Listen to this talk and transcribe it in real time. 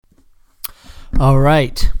All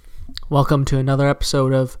right. Welcome to another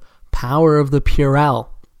episode of Power of the Purell.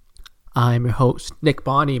 I'm your host, Nick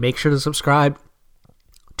Bonney. Make sure to subscribe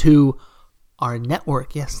to our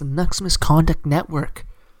network. Yes, the Nucks Misconduct Network.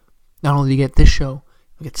 Not only do you get this show,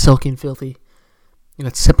 you get Silky and Filthy, you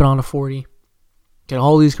get Sipping on a 40, get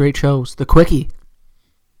all these great shows, The Quickie,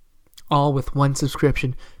 all with one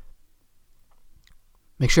subscription.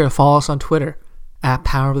 Make sure to follow us on Twitter at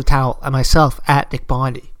Power of the Towel and myself at Nick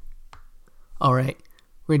Bondy. All right,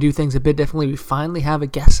 we're going to do things a bit differently. We finally have a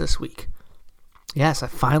guest this week. Yes, I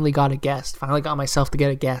finally got a guest. Finally got myself to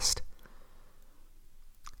get a guest.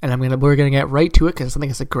 And we're going to get right to it because I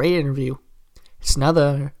think it's a great interview. It's none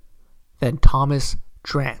other than Thomas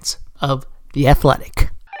Drance of The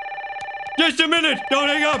Athletic. Just a minute! Don't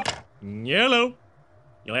hang up! Yellow.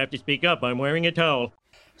 You'll have to speak up. I'm wearing a towel.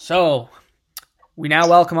 So, we now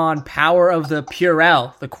welcome on Power of the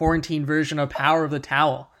Purell, the quarantine version of Power of the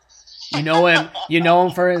Towel. You know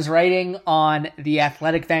him for his writing on The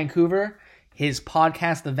Athletic Vancouver, his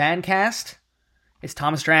podcast, The Vancast. It's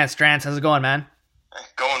Thomas Drance. Drance, how's it going, man?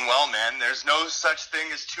 Going well, man. There's no such thing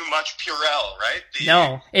as too much Purell, right?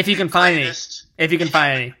 No, if you can find any. If you can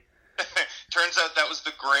find any. Turns out that was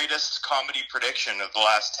the greatest comedy prediction of the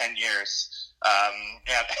last 10 years.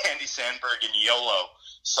 Andy Samberg and YOLO.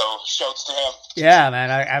 So, shouts to him. Yeah,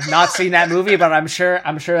 man. I've not seen that movie, but I'm sure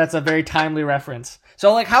that's a very timely reference.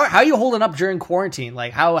 So, like, how are you holding up during quarantine?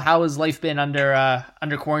 Like, how has life been under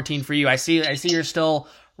quarantine for you? I see you're still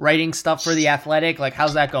writing stuff for The Athletic. Like,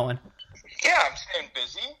 how's that going? Yeah, I'm staying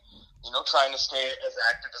busy. Trying to stay as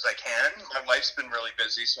active as I can. My life's been really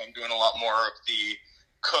busy, so I'm doing a lot more of the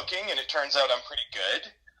cooking, and it turns out I'm pretty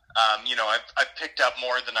good. I've picked up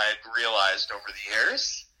more than I had realized over the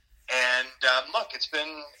years. And look, it's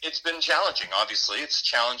been challenging. Obviously, it's a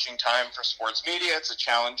challenging time for sports media. It's a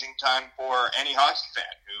challenging time for any hockey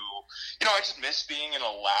fan who, I just miss being in a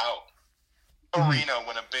loud arena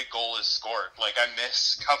when a big goal is scored. Like, I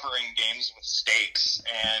miss covering games with stakes,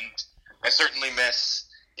 and I certainly miss,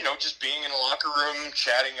 just being in a locker room,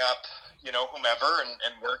 chatting up, whomever,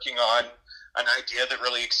 and working on an idea that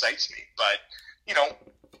really excites me. But,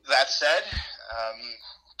 that said,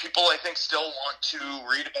 people, I think, still want to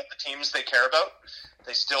read about the teams they care about.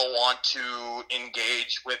 They still want to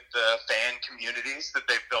engage with the fan communities that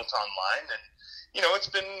they've built online. And, it's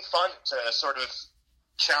been fun to sort of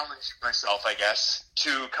challenge myself, I guess,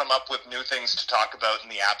 to come up with new things to talk about in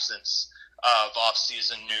the absence of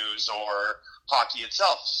off-season news or hockey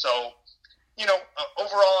itself. So,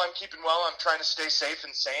 overall, I'm keeping well. I'm trying to stay safe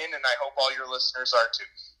and sane, and I hope all your listeners are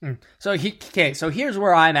too. So here's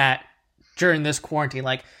where I'm at during this quarantine.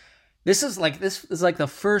 Like, this is like the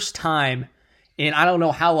first time in I don't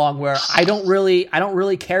know how long where I don't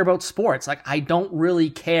really care about sports. Like, I don't really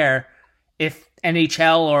care if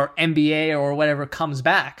NHL or NBA or whatever comes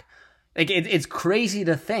back. Like, it's crazy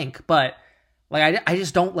to think, but like I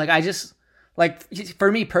just don't like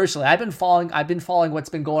for me personally, I've been following what's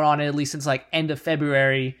been going on at least since like end of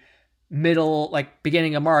February,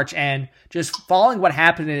 beginning of March, and just following what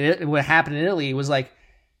happened in Italy was like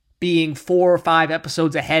being 4 or 5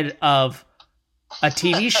 episodes ahead of a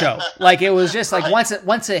TV show. Like, it was just like once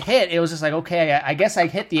it hit, it was just like, okay, I guess I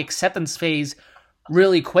hit the acceptance phase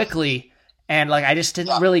really quickly, and like I just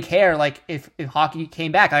didn't really care like if hockey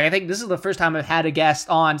came back. Like, I think this is the first time I've had a guest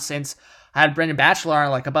on since I had Brendan Batchelor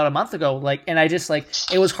on like about a month ago. Like, and I just like,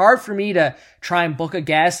 it was hard for me to try and book a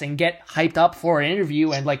guest and get hyped up for an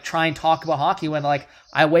interview and like try and talk about hockey when like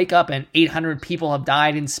I wake up and 800 people have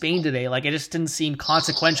died in Spain today. Like, it just didn't seem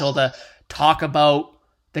consequential to talk about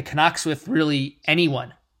the Canucks with really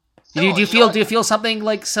anyone. Do you feel something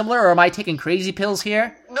like similar, or am I taking crazy pills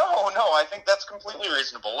here? No, I think that's completely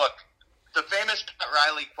reasonable. Look, the famous Pat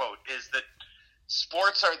Riley quote is that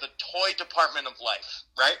sports are the toy department of life,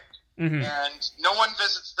 right? Mm-hmm. And no one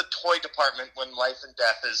visits the toy department when life and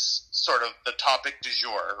death is sort of the topic du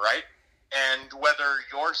jour, right? And whether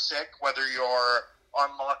you're sick, whether you're on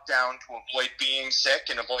lockdown to avoid being sick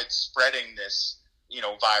and avoid spreading this,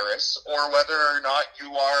 virus, or whether or not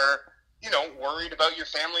you are, worried about your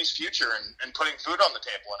family's future and putting food on the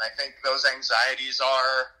table. And I think those anxieties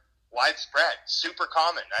are widespread, super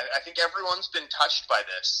common. I think everyone's been touched by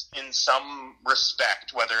this in some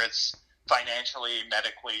respect, whether it's financially,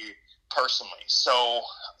 medically, personally. So,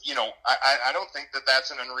 I don't think that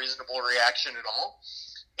that's an unreasonable reaction at all.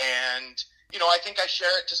 And, I think I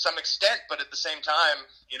share it to some extent, but at the same time,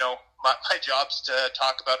 my job's to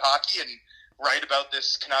talk about hockey and write about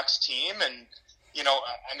this Canucks team. And,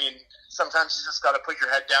 sometimes you just got to put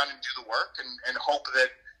your head down and do the work and hope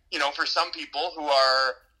that, for some people who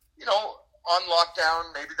are, on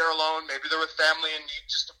lockdown, maybe they're alone, maybe they're with family and need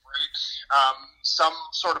just a break. some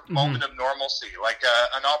sort of moment of normalcy, like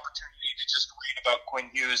an opportunity to just read about Quinn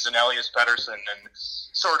Hughes and Elias Pettersson and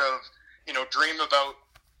sort of, dream about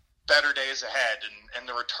better days ahead and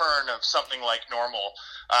the return of something like normal.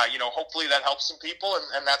 Hopefully that helps some people,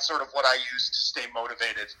 and that's sort of what I use to stay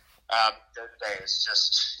motivated day is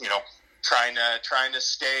just, trying to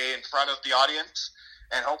stay in front of the audience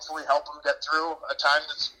and hopefully help them get through a time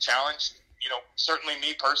that's challenged, certainly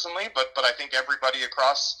me personally, but I think everybody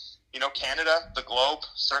across, Canada, the globe,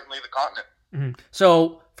 certainly the continent. Mm-hmm.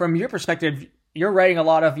 So from your perspective, you're writing a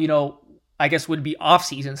lot of, I guess would be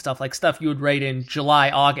off-season stuff, like stuff you would write in July,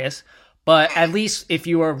 August. But at least if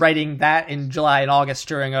you were writing that in July and August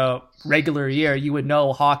during a regular year, you would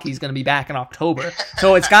know hockey's going to be back in October.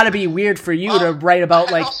 So it's got to be weird for you to write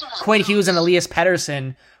about like Quinn Hughes and Elias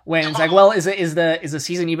Pettersson when it's like, well, is the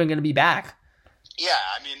season even going to be back? Yeah,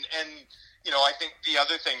 I mean, and I think the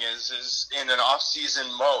other thing is in an off-season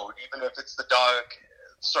mode, even if it's the dog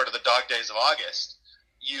days of August,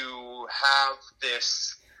 you have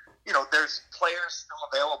this. There's players still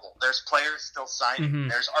available. There's players still signing. Mm-hmm.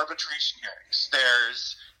 There's arbitration hearings.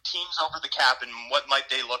 There's teams over the cap and what might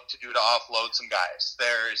they look to do to offload some guys.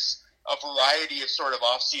 There's a variety of sort of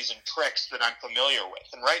off-season tricks that I'm familiar with.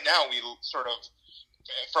 And right now we sort of,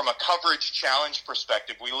 from a coverage challenge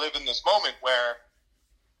perspective, we live in this moment where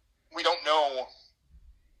we don't know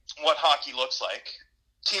what hockey looks like.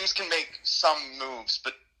 Teams can make some moves,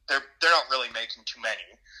 but they're not really making too many.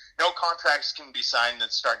 No contracts can be signed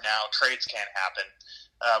that start now. Trades can't happen.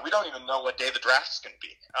 We don't even know what day the draft's going to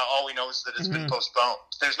be. All we know is that it's been postponed.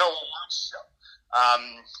 There's no awards show.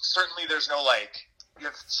 Certainly there's no,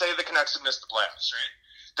 say the Canucks have missed the playoffs, right?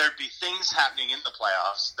 There'd be things happening in the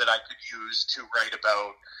playoffs that I could use to write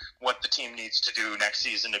about what the team needs to do next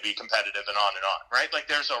season to be competitive and on, right? Like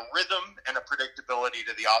there's a rhythm and a predictability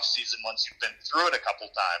to the offseason once you've been through it a couple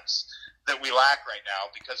times that we lack right now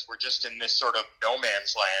because we're just in this sort of no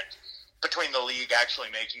man's land between the league actually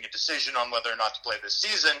making a decision on whether or not to play this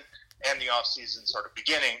season and the off-season sort of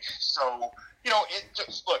beginning. So,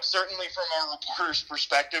 look, certainly from our reporter's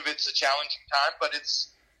perspective, it's a challenging time, but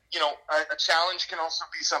it's, a challenge can also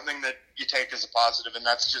be something that you take as a positive, and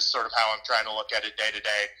that's just sort of how I'm trying to look at it day to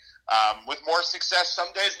day, with more success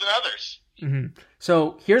some days than others. Mm-hmm.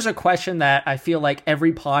 So here's a question that I feel like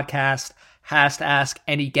every podcast has to ask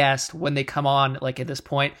any guest when they come on, like at this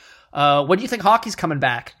point. When do you think hockey's coming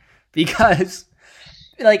back? Because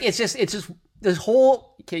it's just this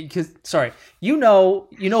whole, you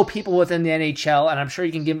know people within the NHL, and I'm sure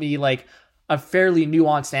you can give me like a fairly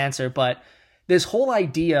nuanced answer, but this whole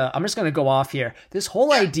idea, I'm just going to go off here. This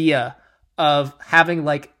whole idea of having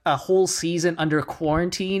like a whole season under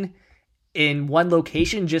quarantine in one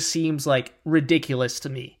location just seems like ridiculous to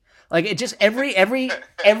me. Like it just every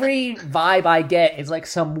vibe I get is like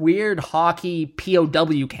some weird hockey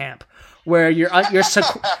POW camp where you're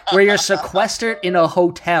sequestered in a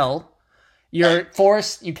hotel. You're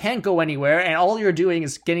forced. You can't go anywhere, and all you're doing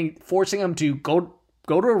is forcing them to go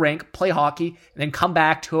to a rink, play hockey, and then come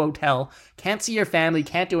back to a hotel. Can't see your family.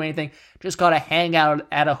 Can't do anything. Just gotta hang out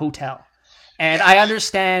at a hotel. And I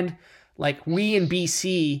understand, like we in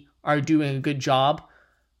BC are doing a good job.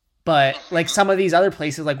 But like some of these other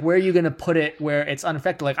places, like where are you going to put it where it's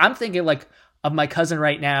unaffected? Like I'm thinking like of my cousin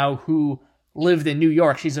right now who lived in New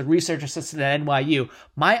York. She's a research assistant at NYU.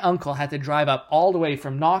 My uncle had to drive up all the way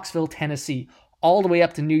from Knoxville, Tennessee, all the way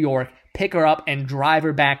up to New York, pick her up and drive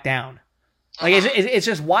her back down. Like it's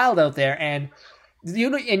just wild out there. And the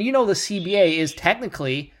CBA is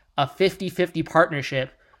technically a 50-50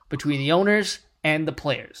 partnership between the owners and the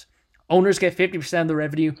players. Owners get 50% of the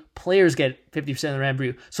revenue. Players get 50% of the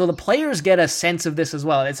revenue. So the players get a sense of this as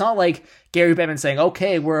well. It's not like Gary Bettman saying,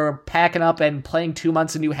 okay, we're packing up and playing 2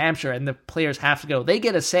 months in New Hampshire and the players have to go. They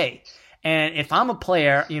get a say. And if I'm a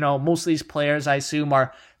player, most of these players I assume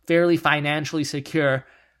are fairly financially secure.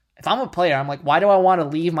 If I'm a player, I'm like, why do I want to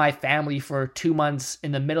leave my family for 2 months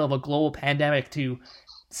in the middle of a global pandemic to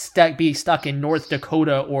be stuck in North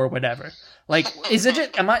Dakota or whatever? Like, is it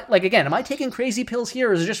just, am I taking crazy pills here,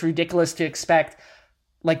 or is it just ridiculous to expect,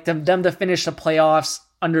 like, them to finish the playoffs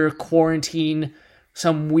under quarantine,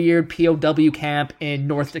 some weird POW camp in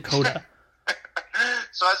North Dakota?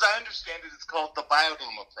 So as I understand it, it's called the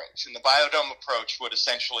biodome approach. And the biodome approach would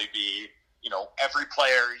essentially be, every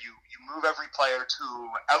player, you move every player to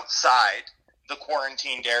outside the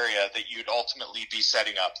quarantined area that you'd ultimately be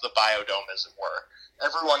setting up, the biodome, as it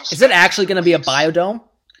were. Is it actually going to be a biodome?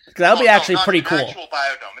 Because that would be actually pretty cool. Actual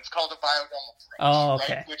biodome. It's called a biodome approach. Oh,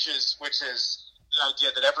 okay. Right? Which is the idea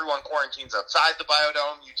that everyone quarantines outside the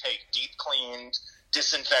biodome. You take deep cleaned,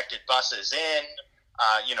 disinfected buses in.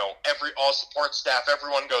 all support staff,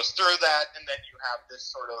 everyone goes through that, and then you have this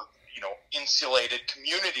sort of, insulated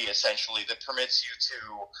community essentially that permits you to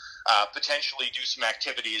potentially do some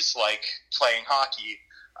activities like playing hockey,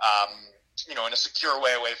 in a secure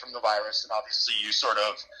way away from the virus. And obviously you sort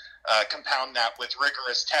of compound that with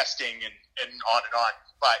rigorous testing and on and on.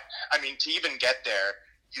 But, to even get there,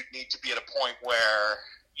 you'd need to be at a point where,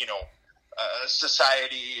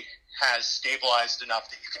 society has stabilized enough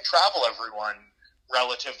that you can travel everyone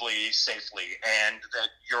relatively safely, and that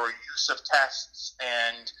your use of tests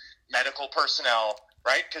and medical personnel,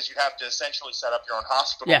 right, because you have to essentially set up your own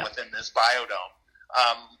hospital within this biodome,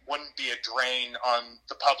 wouldn't be a drain on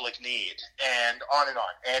the public need, and on and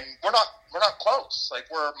on. And we're not close. Like,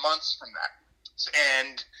 we're months from that.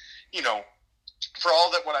 And, for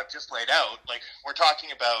all that what I've just laid out, like, we're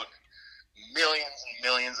talking about millions and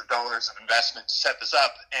millions of dollars of investment to set this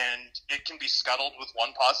up, and it can be scuttled with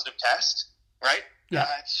one positive test, right? Yeah.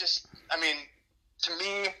 It's just, to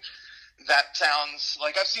me, that sounds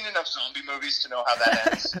like I've seen enough zombie movies to know how that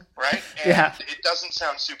ends, right? And it doesn't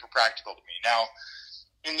sound super practical to me. Now,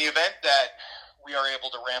 in the event that we are able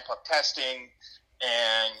to ramp up testing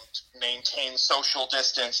and maintain social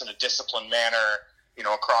distance in a disciplined manner,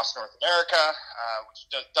 across North America, which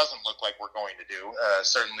doesn't look like we're going to do,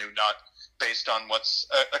 certainly not based on what's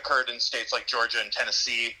occurred in states like Georgia and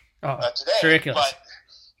Tennessee today. It's ridiculous.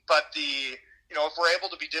 But if we're able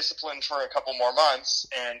to be disciplined for a couple more months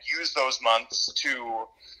and use those months to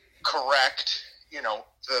correct,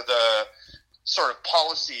 the sort of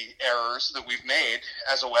policy errors that we've made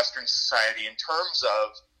as a Western society in terms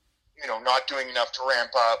of, not doing enough to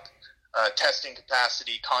ramp up testing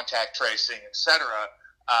capacity, contact tracing, etc.,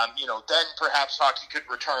 then perhaps hockey could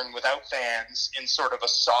return without fans in sort of a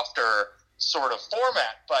softer sort of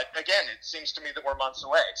format. But again, it seems to me that we're months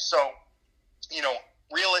away. So,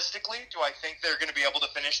 realistically, do I think they're going to be able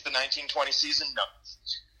to finish the 1920 season? No.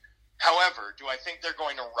 However, do I think they're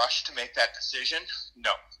going to rush to make that decision?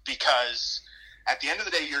 No. Because at the end of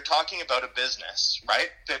the day, you're talking about a business, right,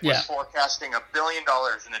 that was forecasting $1 billion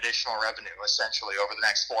in additional revenue, essentially, over the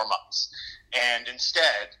next 4 months. And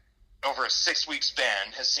instead, over a 6-week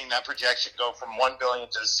span, has seen that projection go from $1 billion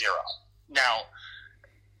to 0. Now,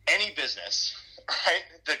 any business, right,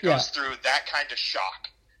 that goes through that kind of shock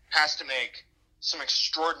has to make some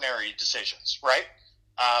extraordinary decisions, right?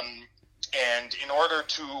 And in order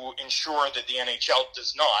to ensure that the NHL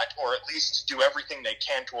does not, or at least do everything they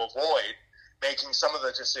can to avoid making some of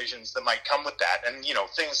the decisions that might come with that, and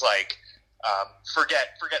things like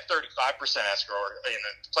forget 35% escrow, or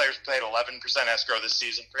players paid 11% escrow this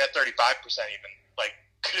season. Forget 35% even. Like,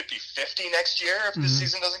 could it be 50 next year if the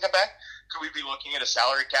season doesn't come back? Could we be looking at a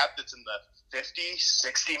salary cap that's in the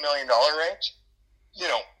 $50-60 million range?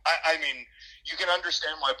 You can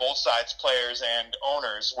understand why both sides, players and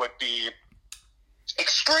owners, would be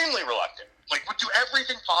extremely reluctant. Like, would do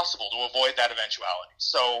everything possible to avoid that eventuality.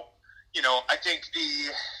 So, I think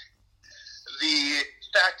the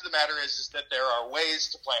fact of the matter is that there are ways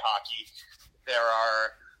to play hockey. There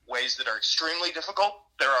are ways that are extremely difficult.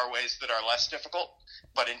 There are ways that are less difficult.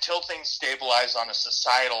 But until things stabilize on a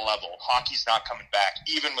societal level, hockey's not coming back,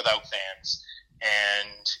 even without fans.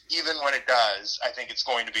 And even when it does, I think it's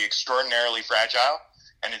going to be extraordinarily fragile,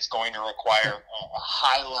 and it's going to require a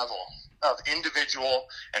high level of individual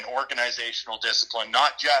and organizational discipline,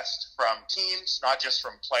 not just from teams, not just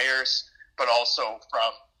from players, but also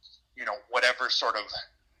from, whatever sort of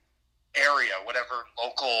area, whatever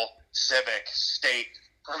local, civic, state,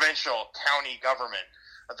 provincial, county government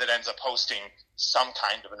that ends up hosting some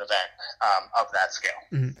kind of an event of that scale.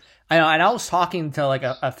 Mm-hmm. I know, and I was talking to like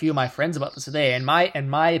a few of my friends about this today, and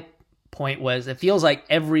my point was, it feels like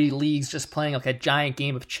every league's just playing like a giant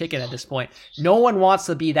game of chicken at this point. No one wants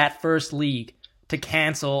to be that first league to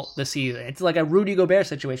cancel the season. It's like a Rudy Gobert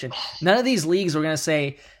situation. None of these leagues were going to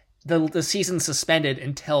say the season's suspended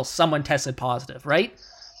until someone tested positive, right?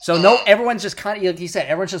 So everyone's just kind of, like you said,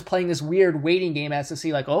 everyone's just playing this weird waiting game as to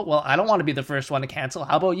see like, oh, well, I don't want to be the first one to cancel.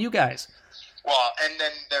 How about you guys? Well, and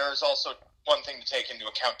then there's also one thing to take into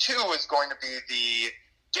account too is going to be the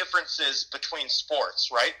differences between sports,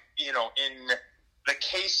 right? In the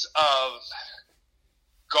case of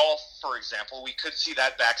golf, for example, we could see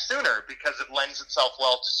that back sooner because it lends itself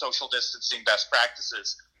well to social distancing best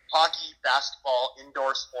practices. Hockey, basketball,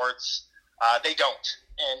 indoor sports, they don't.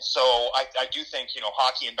 And so I do think,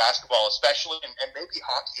 hockey and basketball especially, and maybe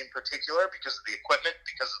hockey in particular, because of the equipment,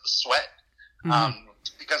 because of the sweat,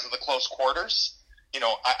 because of the close quarters,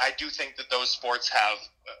 I do think that those sports have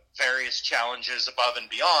various challenges above and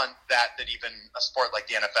beyond that even a sport like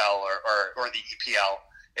the NFL or the EPL,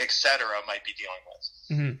 et cetera, might be dealing with.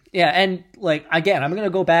 Yeah, and like again, I'm gonna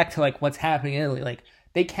go back to like what's happening in Italy. Like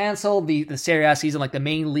they canceled the Serie A season, like the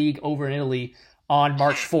main league over in Italy, on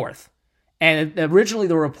March 4th. And originally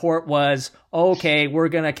the report was, okay, we're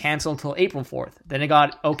going to cancel until April 4th. Then it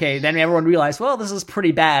got, okay, then everyone realized, well, this is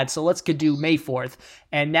pretty bad, so let's do May 4th.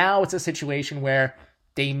 And now it's a situation where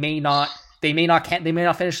they may not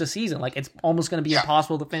finish the season. Like it's almost going to be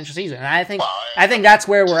impossible to finish the season. And I think that's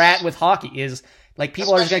where we're at with hockey is like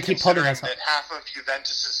people are just going to keep putting us. That half of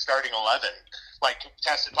Juventus' starting 11 like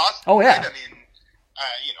tested positive. Oh yeah. Right? I mean,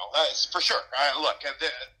 for sure. Look,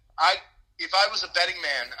 if I was a betting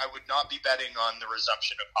man, I would not be betting on the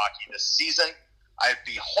resumption of hockey this season. I'd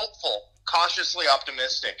be hopeful, cautiously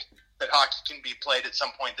optimistic that hockey can be played at some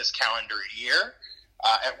point this calendar year.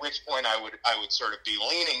 At which point, I would sort of be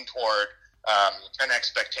leaning toward an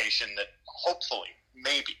expectation that hopefully,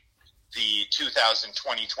 maybe, the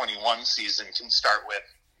 2020-21 season can start with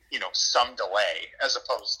some delay, as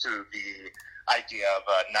opposed to the idea of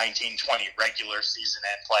a 19-20 regular season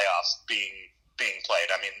and playoffs being played.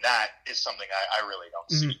 I mean, that is something I really don't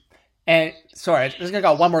see. And sorry, I just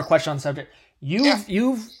got one more question on the subject.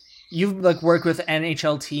 You've like worked with an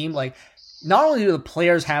NHL team. Like, not only do the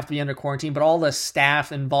players have to be under quarantine, but all the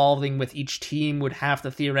staff involving with each team would have to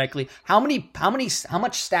theoretically. How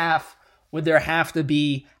much staff would there have to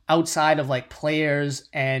be outside of like players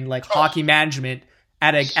and like hockey management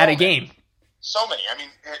at a game? So many. I mean,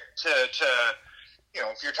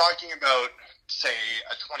 if you're talking about, say,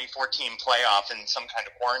 a 24-team playoff in some kind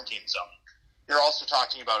of quarantine zone, you're also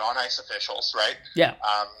talking about on-ice officials, right? Yeah.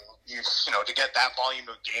 To get that volume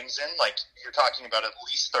of games in, like, you're talking about at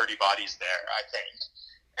least 30 bodies there, I think.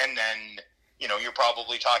 And then, you're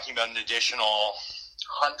probably talking about an additional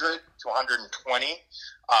 100 to 120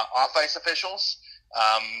 off-ice officials.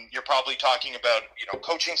 You're probably talking about,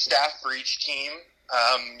 coaching staff for each team.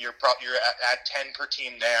 You're at 10 per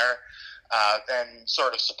team there. Then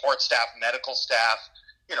sort of support staff, medical staff,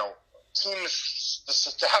 teams, the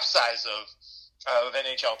staff size of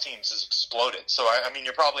NHL teams has exploded. So, I mean,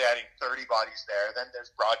 you're probably adding 30 bodies there. Then there's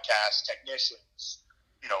broadcast technicians,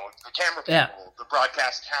 the camera people, the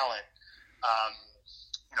broadcast talent,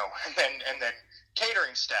 and then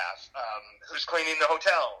catering staff, who's cleaning the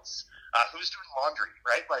hotels, who's doing laundry,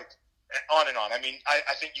 right? Like, on and on. I mean,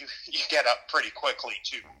 I think you get up pretty quickly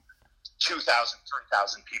to 2,000,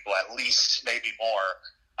 3,000 people at least, maybe more.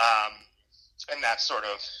 And that's sort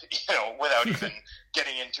of, without even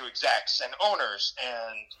getting into execs and owners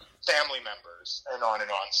and family members and on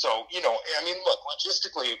and on. So, I mean, look,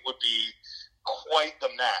 logistically it would be quite the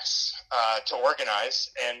mess to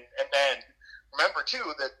organize. And then remember,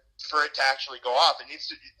 too, that for it to actually go off, it needs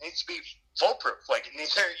to be foolproof. Like, it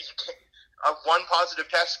needs one positive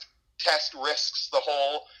test risks the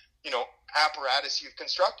whole, apparatus you've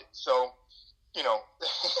constructed. So,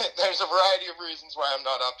 there's a variety of reasons why I'm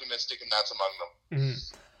not optimistic, and that's among them.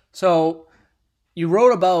 Mm-hmm. So, you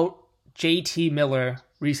wrote about JT Miller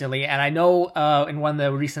recently, and I know in one of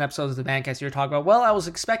the recent episodes of the Bandcast, you were talking about, well, I was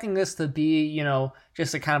expecting this to be,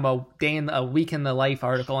 just a kind of a week in the life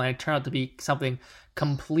article, and it turned out to be something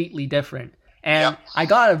completely different. And I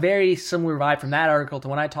got a very similar vibe from that article to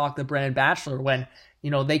when I talked to Brendan Batchelor when,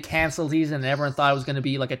 they canceled season and everyone thought it was going to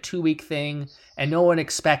be like a 2-week thing, and no one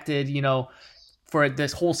expected, for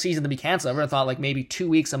this whole season to be canceled. Everyone thought like maybe 2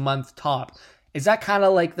 weeks, a month top. Is that kind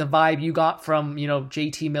of like the vibe you got from,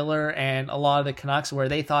 JT Miller and a lot of the Canucks where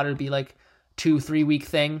they thought it would be like 2-3 week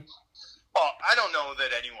thing? Well, I don't know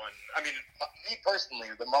that anyone, I mean, me personally,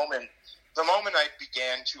 the moment I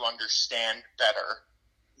began to understand better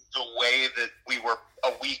the way that we were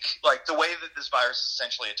a week, like the way that this virus is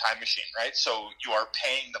essentially a time machine, right? So you are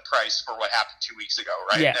paying the price for what happened 2 weeks ago,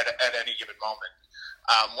 right? Yeah. At any given moment.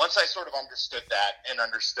 Once I sort of understood that and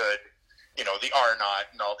understood, the R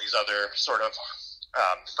naught and all these other sort of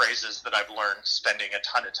phrases that I've learned spending a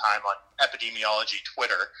ton of time on epidemiology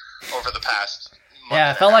Twitter over the past month.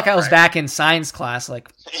 Yeah, I felt like I was back in science class,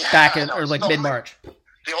 mid-March.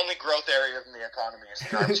 The only growth area in the economy is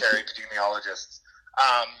the armchair epidemiologists.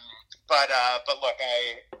 But look,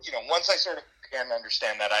 once I sort of began to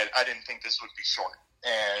understand that, I didn't think this would be short.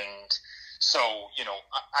 And so,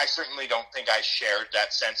 I certainly don't think I shared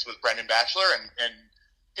that sense with Brendan Batchelor and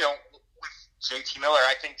with JT Miller.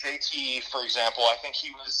 I think JT, for example,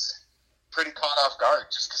 he was pretty caught off guard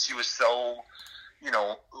just because he was so,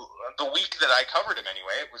 the week that I covered him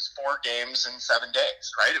anyway, it was 4 games in 7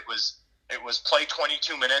 days, right? It was play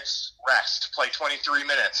 22 minutes, rest, play 23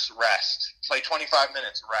 minutes, rest, play 25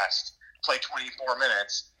 minutes, rest, play 24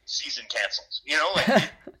 minutes, season canceled.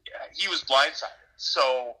 He was blindsided.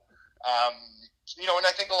 So, and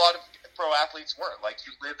I think a lot of pro athletes were. Like,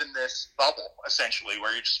 you live in this bubble, essentially,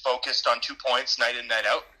 where you're just focused on 2 points night in, night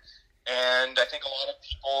out. And I think a lot of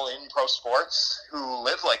people in pro sports who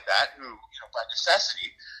live like that, who, by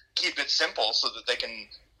necessity, keep it simple so that they can,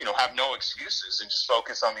 have no excuses and just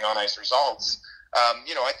focus on the on-ice results.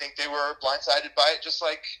 I think they were blindsided by it, just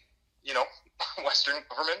like, Western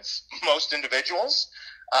governments, most individuals.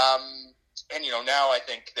 And, now I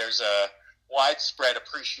think there's a widespread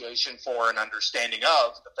appreciation for and understanding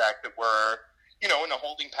of the fact that we're, in a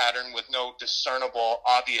holding pattern with no discernible,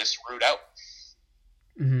 obvious route out.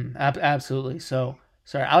 Mm-hmm. Absolutely. So,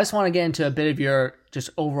 sorry, I just want to get into a bit of your just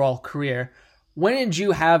overall career. When did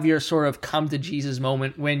you have your sort of come to Jesus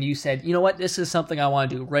moment when you said, you know what, this is something I want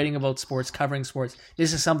to do, writing about sports, covering sports,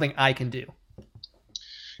 this is something I can do?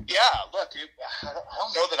 Yeah, look, I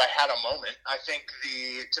don't know that I had a moment. I think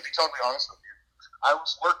to be totally honest with you, I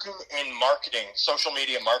was working in marketing, social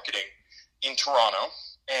media marketing in Toronto,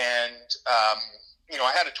 and,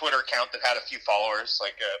 I had a Twitter account that had a few followers,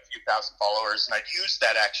 like a few thousand followers, and I'd used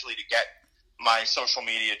that actually to get my social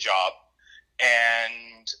media job.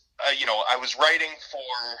 And, I was writing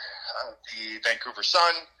for the Vancouver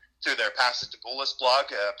Sun through their Pascagoula blog.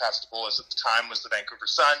 Pascagoula at the time was the Vancouver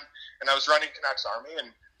Sun, and I was running Canucks Army,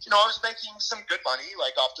 and, I was making some good money,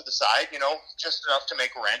 like off to the side, just enough to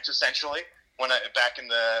make rent, essentially, back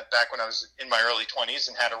when I was in my early 20s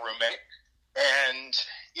and had a roommate. And,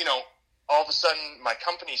 all of a sudden my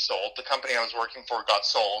company sold. The company I was working for got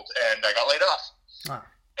sold, and I got laid off. Huh.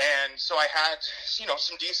 And so I had,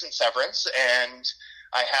 some decent severance, and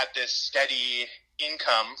I had this steady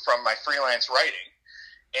income from my freelance writing.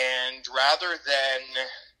 And rather than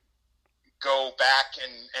go back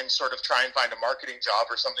and sort of try and find a marketing job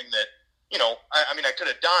or something that, I could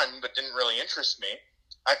have done but didn't really interest me,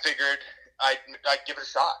 I figured I'd give it a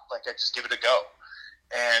shot. Like, I'd just give it a go.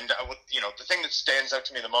 And, the thing that stands out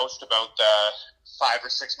to me the most about the 5 or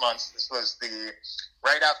 6 months, this was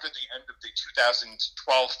right after the end of the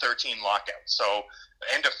 2012-13 lockout. So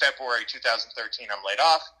the end of February 2013, I'm laid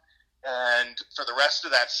off. And for the rest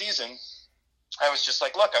of that season, I was just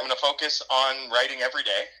like, look, I'm going to focus on writing every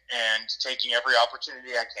day and taking every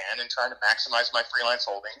opportunity I can and trying to maximize my freelance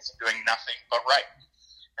holdings and doing nothing but write.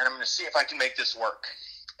 And I'm going to see if I can make this work.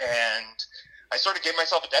 And I sort of gave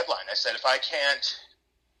myself a deadline. I said, if I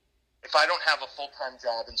don't have a full-time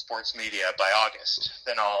job in sports media by August,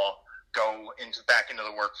 then I'll go back into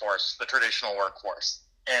the workforce, the traditional workforce.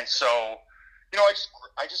 And so,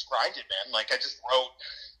 I just grinded, man. Like, I just wrote,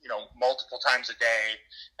 multiple times a day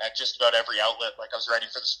at just about every outlet. Like, I was writing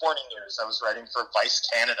for the Sporting News. I was writing for Vice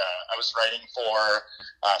Canada. I was writing for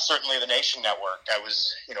certainly the Nation Network. I was,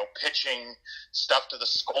 pitching stuff to the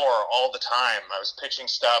Score all the time. I was pitching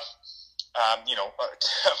stuff, a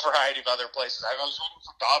variety of other places. I was writing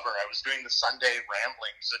for Dauber. I was doing the Sunday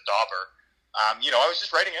ramblings at Dauber. I was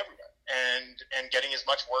just writing everywhere and getting as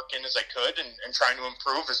much work in as I could and trying to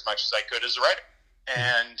improve as much as I could as a writer.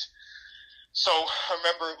 And so I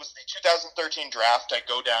remember it was the 2013 draft. I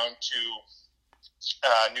go down to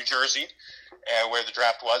New Jersey, where the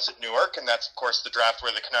draft was at Newark, and that's, of course, the draft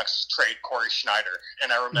where the Canucks trade Corey Schneider.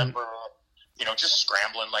 And I remember, just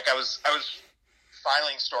scrambling. Like, I was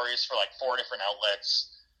filing stories for like 4 different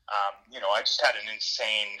outlets. I just had an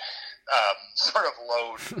insane sort of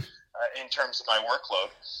load in terms of my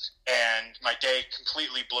workload. And my day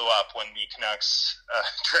completely blew up when the Canucks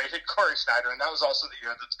traded Corey Schneider, and that was also the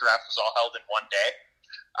year that the draft was all held in one day.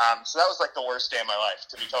 So that was like the worst day of my life,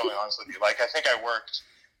 to be totally honest with you. Like, I think I worked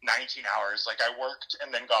 19 hours. Like, I worked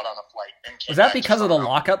and then got on a flight and came. Was that because of the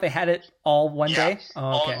lockout? They had it all one day? Oh,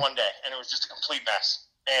 okay. All in one day, and it was just a complete mess.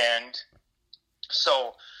 And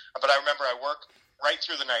so, but I remember I worked right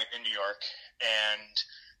through the night in New York and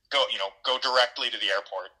go directly to the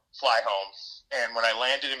airport, fly home. And when I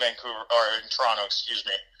landed in Toronto,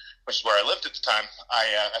 which is where I lived at the time,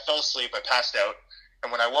 I fell asleep, I passed out.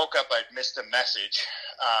 And when I woke up, I'd missed a message.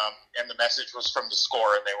 And the message was from the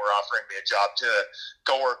Score, and they were offering me a job to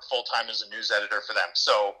go work full-time as a news editor for them.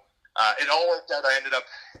 So it all worked out. I ended up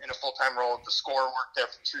in a full-time role at the Score, worked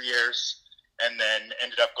there for 2 years, and then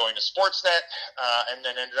ended up going to Sportsnet, and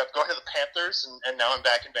then ended up going to the Panthers, and now I'm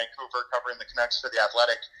back in Vancouver covering the Canucks for the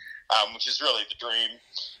Athletic, which is really the dream.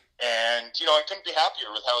 And, I couldn't be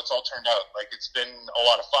happier with how it's all turned out. Like, it's been a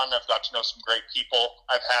lot of fun. I've got to know some great people.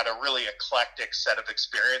 I've had a really eclectic set of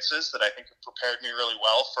experiences that I think have prepared me really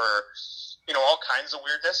well for, all kinds of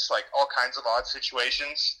weirdness, like all kinds of odd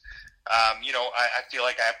situations. I feel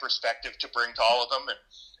like I have perspective to bring to all of them. And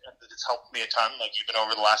and that it's helped me a ton, like even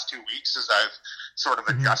over the last 2 weeks as I've sort of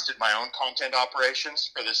adjusted my own content operations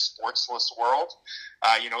for this sportsless world.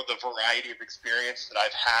 The variety of experience that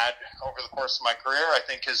I've had over the course of my career, I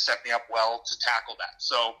think has set me up well to tackle that.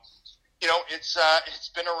 So, it's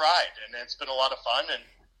been a ride, and it's been a lot of fun. And,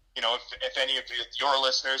 if any of your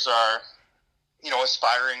listeners are,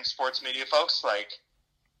 aspiring sports media folks, like,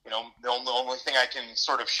 the only thing I can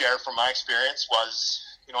sort of share from my experience was,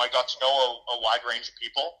 I got to know a wide range of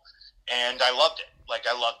people, and I loved it. Like,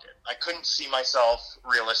 I loved it. I couldn't see myself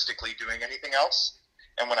realistically doing anything else.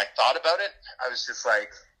 And when I thought about it, I was just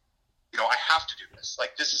like, I have to do this.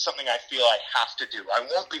 Like, this is something I feel I have to do. I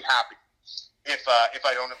won't be happy if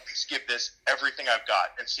I don't at least give this everything I've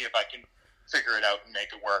got and see if I can figure it out and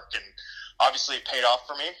make it work. And obviously it paid off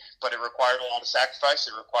for me, but it required a lot of sacrifice.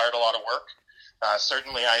 It required a lot of work.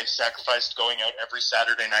 Certainly I sacrificed going out every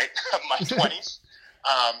Saturday night of my 20s.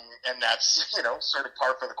 And that's, sort of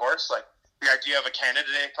par for the course. Like, the idea of a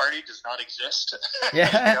Canada Day party does not exist.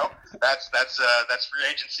 Yeah. That's free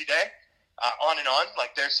agency day. On and on.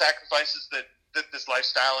 Like, there's sacrifices that this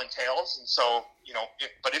lifestyle entails. And so,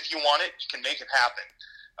 but if you want it, you can make it happen,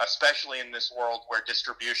 especially in this world where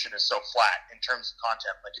distribution is so flat in terms of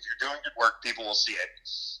content. Like, if you're doing good work, people will see it.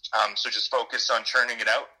 So just focus on churning it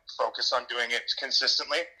out, focus on doing it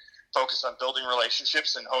consistently, focus on building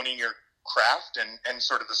relationships and honing your craft, and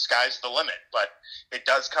sort of the sky's the limit. But it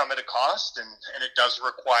does come at a cost, and it does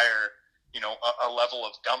require, a level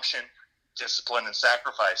of gumption, discipline, and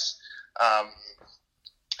sacrifice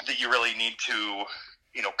that you really need to,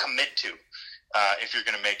 commit to if you're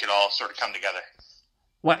going to make it all sort of come together.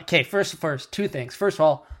 Well, okay, first, two things. First of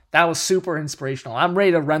all, that was super inspirational. I'm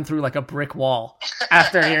ready to run through like a brick wall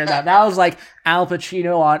after hearing that. That was like Al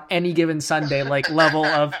Pacino on Any Given Sunday, like level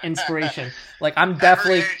of inspiration. Like, I'm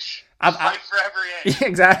definitely... Fight for every age.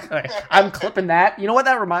 Exactly. I'm clipping that. You know what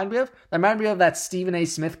that reminded me of? That reminded me of that Stephen A.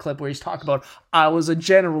 Smith clip where he's talking about, I was a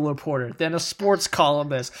general reporter, then a sports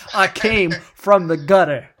columnist. I came from the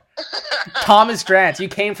gutter. Thomas Drance, you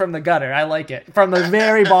came from the gutter. I like it. From the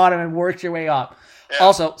very bottom and worked your way up. Yeah.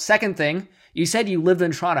 Also, second thing, you said you lived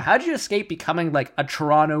in Toronto. How did you escape becoming like a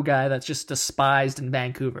Toronto guy that's just despised in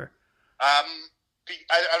Vancouver? I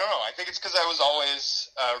don't know. I think it's because I was always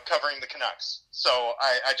covering the Canucks. So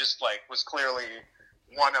I just was clearly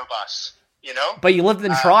one of us, But you lived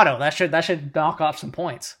in Toronto. That should knock off some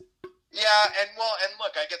points. Yeah, and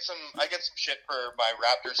look, I get some shit for my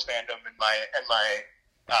Raptors fandom and my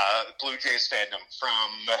Blue Jays fandom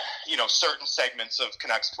from certain segments of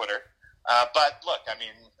Canucks Twitter. But look, I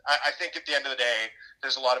mean, I think at the end of the day,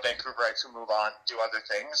 there's a lot of Vancouverites who move on, do other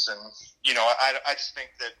things, and I just think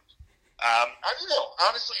that. I don't know.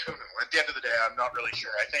 Honestly, I don't know. At the end of the day, I'm not really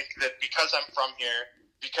sure. I think that because I'm from here,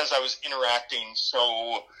 because I was interacting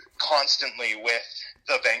so constantly with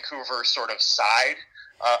the Vancouver sort of side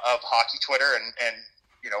of hockey Twitter and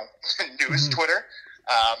news Twitter,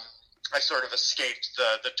 I sort of escaped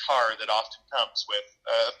the tar that often comes with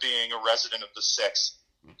being a resident of the Six.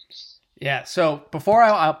 Yeah, so before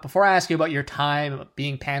I ask you about your time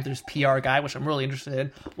being Panthers PR guy, which I'm really interested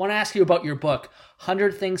in, I want to ask you about your book,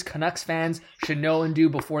 100 Things Canucks Fans Should Know and Do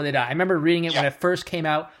Before They Die. I remember reading it when it first came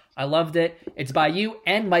out. I loved it. It's by you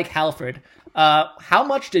and Mike Halford. How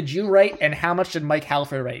much did you write, and how much did Mike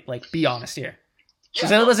Halford write? Like, be honest here.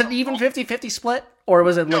 Yeah, was it an even 50-50 split, or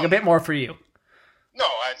was it like a bit more for you? No,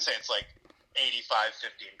 I'd say it's like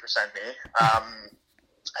 85-15% me.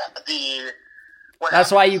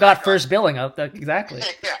 That's why you got first billing of exactly.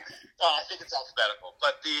 Yeah, I think it's alphabetical.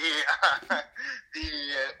 But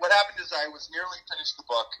what happened is I was nearly finished the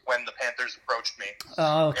book when the Panthers approached me.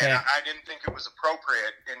 Oh, okay. And I didn't think it was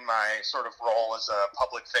appropriate in my sort of role as a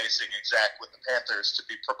public-facing exec with the Panthers to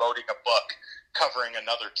be promoting a book covering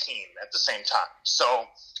another team at the same time. So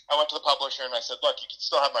I went to the publisher and I said, look, you can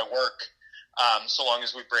still have my work. So long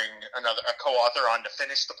as we bring a co-author on to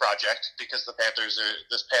finish the project, because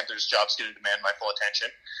this Panthers job's going to demand my full attention,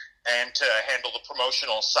 and to handle the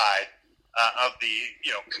promotional side of the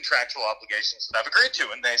contractual obligations that I've agreed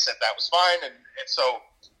to. And they said that was fine, and so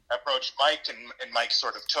I approached Mike, and Mike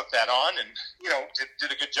sort of took that on, and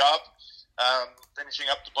did a good job finishing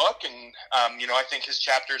up the book. And I think his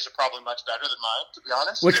chapters are probably much better than mine, to be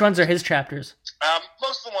honest. Which ones are his chapters?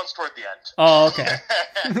 Most of the ones toward the end. Oh, okay.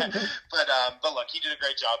 But look, he did a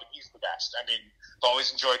great job, and he's the best. I mean, I've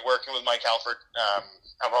always enjoyed working with Mike Halford.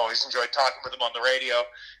 I've always enjoyed talking with him on the radio,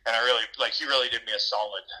 and he really did me a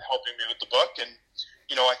solid helping me with the book. And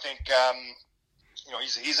I think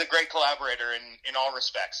he's a great collaborator in all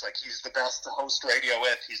respects. Like, he's the best to host radio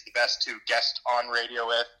with. He's the best to guest on radio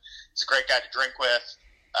with. He's a great guy to drink with.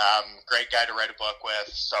 Great guy to write a book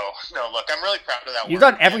with. So, no, look, I'm really proud of that. You've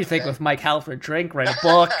done everything with Mike Halford. Drink, write a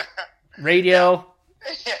book, radio.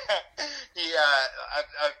 Yeah,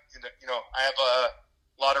 I have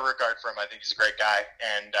a lot of regard for him. I think he's a great guy,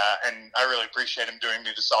 and I really appreciate him doing me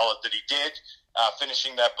the solid that he did,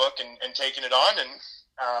 finishing that book and taking it on. And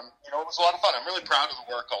it was a lot of fun. I'm really proud of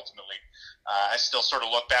the work. Ultimately, I still sort of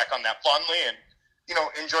look back on that fondly, and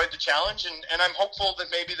enjoyed the challenge. And I'm hopeful that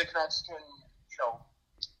maybe the Canucks can,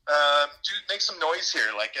 make some noise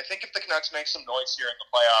here. Like, I think if the Canucks make some noise here in the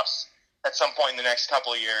playoffs at some point in the next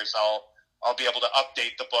couple of years, I'll be able to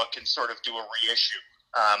update the book and sort of do a reissue,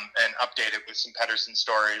 and update it with some Pettersson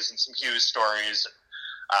stories and some Hughes stories,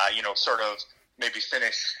 sort of maybe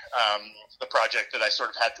finish the project that I sort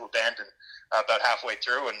of had to abandon about halfway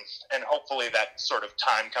through, and hopefully that sort of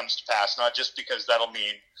time comes to pass, not just because that'll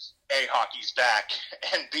mean A, hockey's back,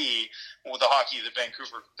 and B, the hockey that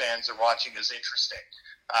Vancouver fans are watching is interesting.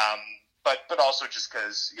 But also just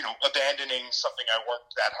because, abandoning something I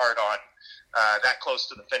worked that hard on, that close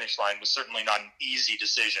to the finish line, was certainly not an easy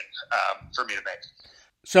decision for me to make.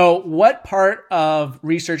 So what part of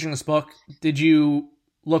researching this book did you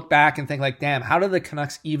look back and think, like, damn, how did the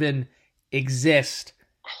Canucks even exist,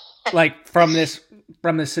 like, from this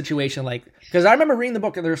situation? Like, because I remember reading the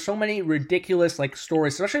book and there were so many ridiculous, like,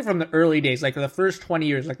 stories, especially from the early days, like the first 20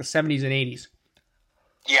 years, like the 70s and 80s.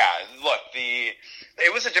 Yeah, look,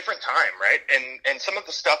 it was a different time, right? And some of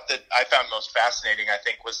the stuff that I found most fascinating, I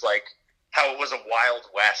think, was like how it was a wild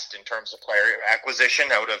west in terms of player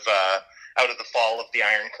acquisition out of the fall of the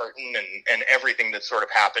Iron Curtain, and everything that sort of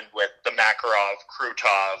happened with the Makarov,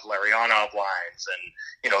 Krutov, Larionov lines, and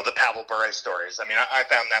the Pavel Bure stories. I mean, I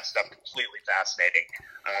found that stuff completely fascinating.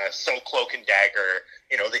 So cloak and dagger,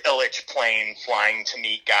 the Illich plane flying to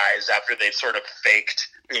meet guys after they've sort of faked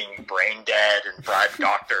being brain dead and bribed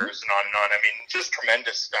doctors and on and on. I mean, just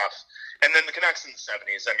tremendous stuff. And then the Canucks in the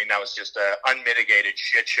 70s, I mean, that was just an unmitigated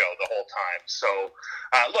shit show the whole time. So,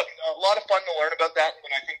 look, a lot of fun to learn about that. And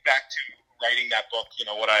when I think back to writing that book,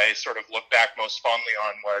 what I sort of look back most fondly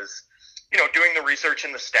on was, doing the research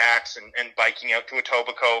in the stacks and biking out to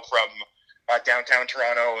Etobicoke from downtown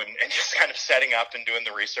Toronto and just kind of setting up and doing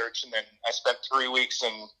the research. And then I spent 3 weeks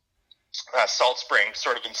in Salt Spring,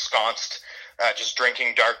 sort of ensconced, just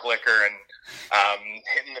drinking dark liquor and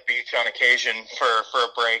hitting the beach on occasion for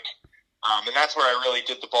a break. And that's where I really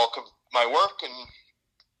did the bulk of my work, and,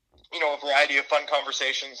 a variety of fun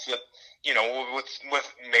conversations that, with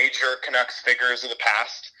major Canucks figures of the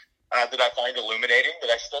past that I find illuminating, that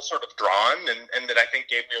I still sort of draw on, and that I think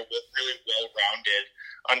gave me a really well-rounded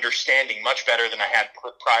understanding, much better than I had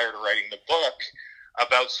prior to writing the book,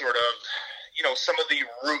 about sort of, some of the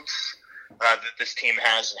roots that this team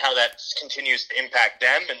has and how that continues to impact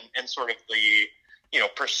them, and sort of the,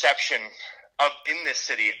 perception in this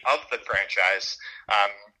city of the franchise,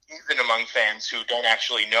 even among fans who don't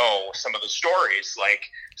actually know some of the stories, like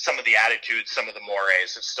some of the attitudes, some of the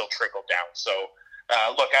mores have still trickled down. So,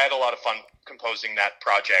 look, I had a lot of fun composing that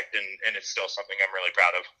project, and it's still something I'm really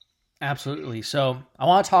proud of. Absolutely. So I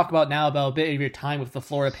want to talk about a bit of your time with the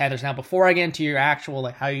Florida Panthers. Now, before I get into your actual,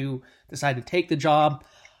 like, how you decided to take the job,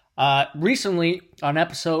 recently on an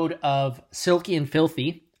episode of Silky and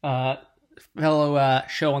Filthy, fellow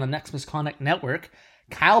show on the Next Misconduct Network,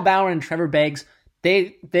 Kyle Bauer and Trevor Beggs,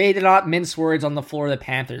 they did not mince words on the Florida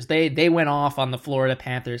Panthers. They went off on the Florida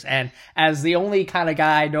Panthers, and as the only kind of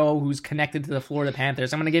guy I know who's connected to the Florida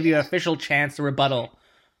Panthers, I'm going to give you an official chance to rebuttal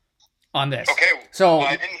on this. Okay, so well,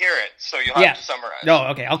 I didn't hear it, so you'll have to summarize. No,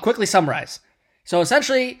 okay, I'll quickly summarize. So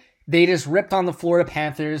essentially, they just ripped on the Florida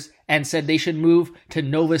Panthers and said they should move to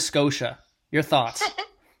Nova Scotia. Your thoughts?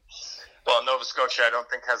 Well, Nova Scotia, I don't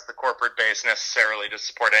think, has the corporate base necessarily to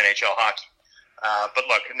support NHL hockey. But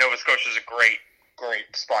look, Nova Scotia is a great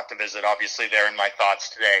spot to visit. Obviously, they're in my thoughts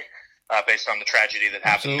today, based on the tragedy that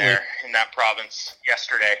happened there in that province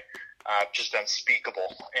yesterday. Just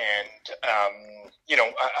unspeakable. And,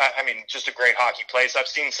 I mean, just a great hockey place. I've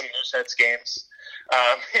seen some Mooseheads games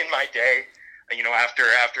in my day,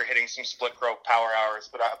 after hitting some split rope power hours.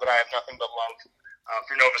 But I have nothing but love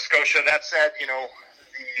for Nova Scotia. That said,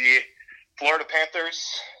 the Florida Panthers,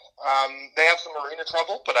 they have some arena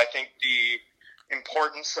trouble, but I think the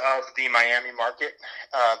importance of the Miami market,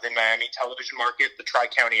 the Miami television market, the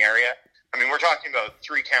Tri-County area. I mean, we're talking about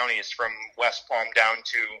 3 counties from West Palm down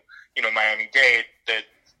to, Miami-Dade, that,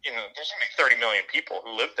 there's going to be 30 million people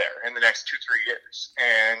who live there in the next 2-3 years.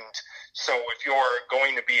 And so if you're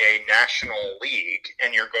going to be a national league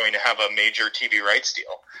and you're going to have a major TV rights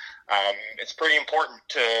deal, it's pretty important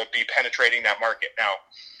to be penetrating that market. Now,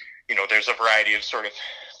 there's a variety of sort of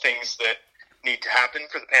things that need to happen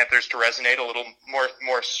for the Panthers to resonate a little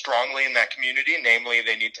more strongly in that community. Namely,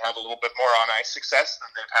 they need to have a little bit more on-ice success than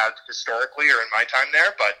they've had historically or in my time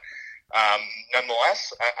there. But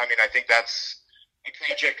nonetheless, I mean, I think that's a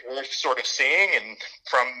project worth sort of seeing, and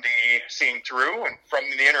seeing through, and from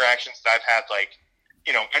the interactions that I've had, like,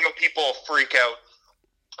 you know, I know people freak out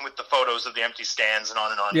with the photos of the empty stands and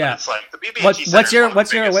on and on. Yeah. But it's like the BB&T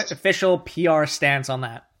What's your official PR stance on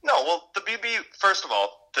that? No, well, the first of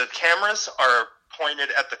all, the cameras are pointed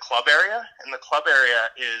at the club area, and the club area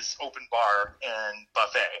is open bar and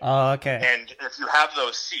buffet. Oh, okay. And if you have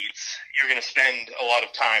those seats, you're going to spend a lot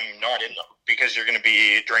of time not in them because you're going to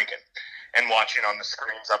be drinking and watching on the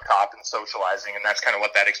screens up top and socializing, and that's kind of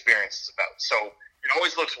what that experience is about. So it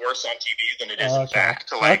always looks worse on TV than it is in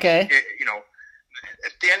fact. Like, you know,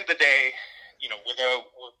 at the end of the day, you know,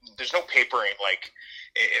 there's no papering. Like,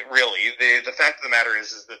 really, the fact of the matter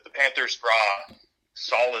is that the Panthers draw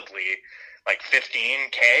solidly like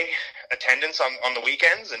 15K attendance on the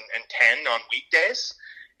weekends and 10 on weekdays.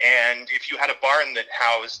 And if you had a barn that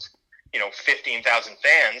housed, you know, 15,000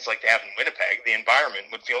 fans like they have in Winnipeg, the environment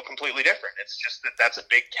would feel completely different. It's just that's a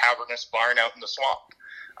big cavernous barn out in the swamp,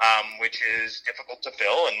 which is difficult to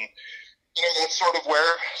fill. And, you know, that's sort of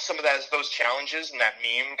where some of those challenges and that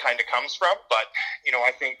meme kind of comes from. But, you know,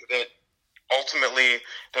 I think that ultimately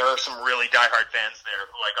there are some really diehard fans there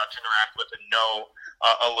who I got to interact with and know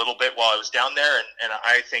a little bit while I was down there, and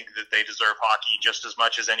I think that they deserve hockey just as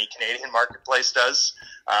much as any Canadian marketplace does.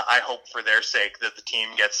 I hope for their sake that the team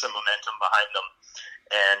gets some momentum behind them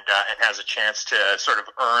and has a chance to sort of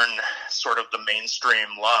earn sort of the mainstream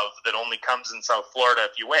love that only comes in South Florida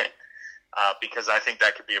if you win, because I think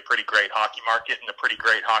that could be a pretty great hockey market and a pretty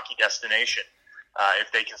great hockey destination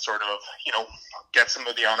if they can sort of, you know, get some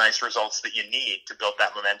of the on-ice results that you need to build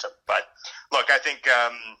that momentum. But look, I think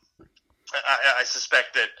I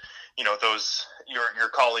suspect that, you know, those your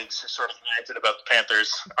colleagues who sort of ranted about the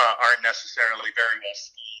Panthers aren't necessarily very well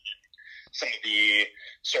schooled in some of the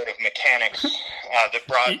sort of mechanics that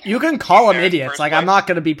brought. You can call them idiots. Like, I'm not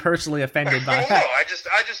going to be personally offended by that. No, I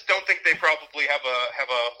just don't think they probably have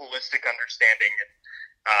a holistic understanding.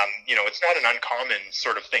 And, you know, it's not an uncommon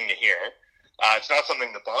sort of thing to hear. It's not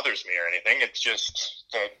something that bothers me or anything. It's just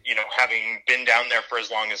that, you know, having been down there for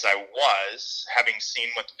as long as I was, having seen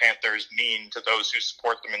what the Panthers mean to those who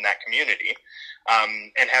support them in that community,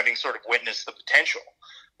 and having sort of witnessed the potential.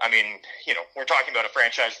 I mean, you know, we're talking about a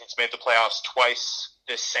franchise that's made the playoffs twice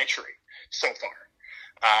this century so far.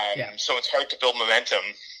 So it's hard to build momentum,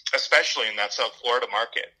 especially in that South Florida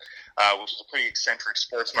market, which is a pretty eccentric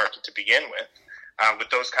sports market to begin with.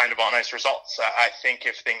 With those kind of on-ice results, I think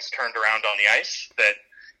if things turned around on the ice, that,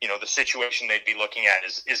 you know, the situation they'd be looking at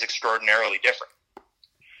is extraordinarily different.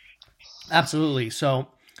 Absolutely. So,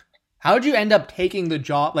 how did you end up taking the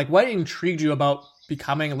job? Like, what intrigued you about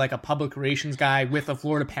becoming like a public relations guy with the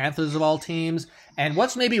Florida Panthers of all teams? And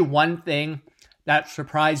what's maybe one thing that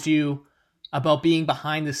surprised you about being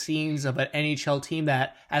behind the scenes of an NHL team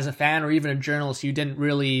that, as a fan or even a journalist, you didn't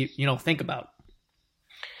really, you know, think about?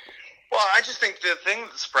 Well, I just think the thing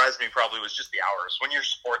that surprised me probably was just the hours. When you're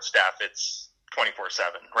support staff, it's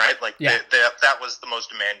 24/7, right? Like, that was the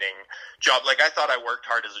most demanding job. Like, I thought I worked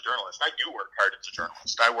hard as a journalist. I do work hard as a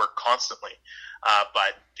journalist. I work constantly.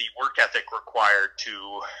 But the work ethic required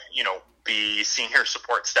to, you know, be senior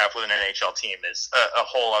support staff with an NHL team is a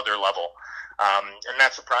whole other level. And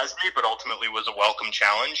that surprised me, but ultimately was a welcome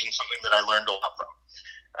challenge and something that I learned a lot from.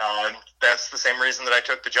 That's the same reason that I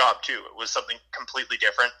took the job too. It was something completely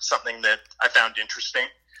different, something that I found interesting,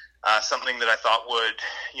 something that I thought would,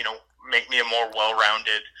 you know, make me a more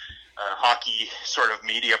well-rounded hockey sort of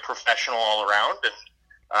media professional all around.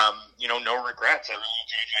 And, you know, no regrets. I really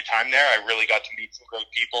enjoyed my time there. I really got to meet some great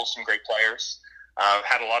people, some great players,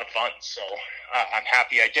 had a lot of fun. So I'm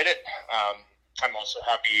happy I did it. I'm also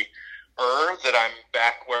happy that I'm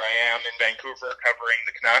back where I am in Vancouver covering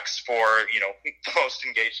the Canucks for, you know, the most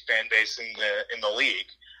engaged fan base in the league.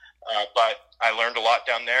 But I learned a lot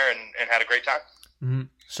down there and had a great time. Mm-hmm.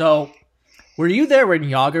 So, were you there when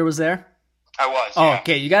Jágr was there? I was. Oh, yeah.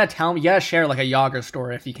 Okay. You gotta tell me. You gotta share like a Jágr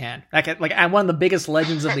story if you can. Like I'm one of the biggest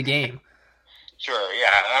legends of the game. Sure.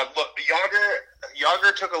 Yeah. Look,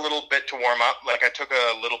 Jágr took a little bit to warm up. Like, I took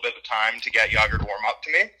a little bit of time to get Jágr to warm up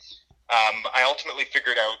to me. I ultimately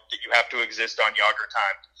figured out that you have to exist on Jágr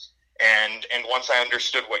time. And once I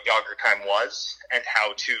understood what Jágr time was and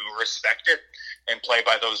how to respect it and play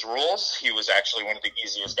by those rules, he was actually one of the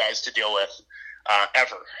easiest guys to deal with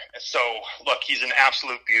ever. So, look, he's an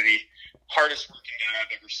absolute beauty, hardest working guy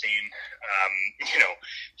I've ever seen. You know,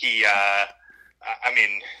 he, I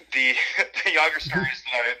mean, the Jágr stories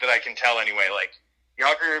that I can tell anyway, like,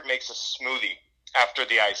 Yager makes a smoothie after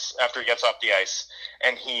he gets off the ice,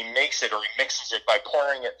 and he makes it, or he mixes it by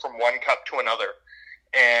pouring it from one cup to another.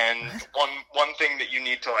 And one thing that you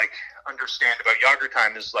need to like understand about Yager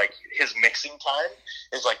time is like his mixing time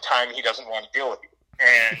is like time he doesn't want to deal with you.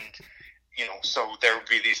 And so there would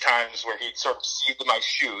be these times where he'd sort of see my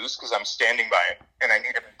shoes because I'm standing by him, and I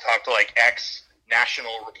need him to talk to like X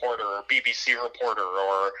national reporter or BBC reporter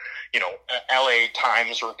or LA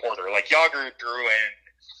Times reporter. Like Yager drew in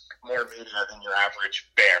more media than your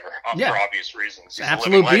average bear for obvious reasons. He's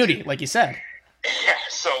absolute beauty, like you said. Yeah.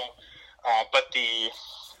 So, but he's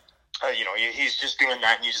just doing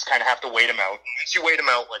that, and you just kind of have to wait him out. And once you wait him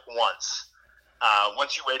out like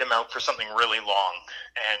once you wait him out for something really long,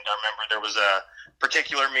 and I remember there was a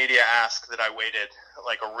particular media ask that I waited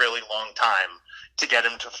like a really long time to get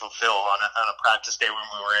him to fulfill on a practice day when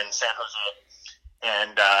we were in San Jose,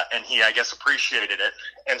 and he, I guess, appreciated it,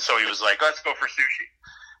 and so he was like, "Let's go for sushi."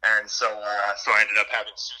 And so I ended up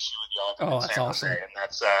having sushi with y'all in San Jose, and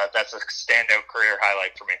that's a standout career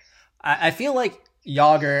highlight for me. I feel like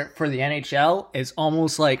Yager for the NHL is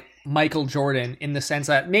almost like Michael Jordan in the sense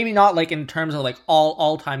that maybe not like in terms of like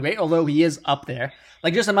all-time great, although he is up there.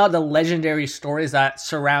 Like just about the legendary stories that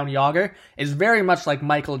surround Yager is very much like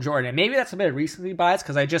Michael Jordan. Maybe that's a bit recently biased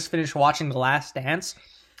because I just finished watching The Last Dance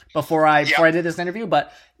before I did this interview,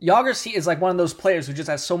 but Yager is like one of those players who just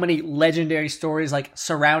has so many legendary stories like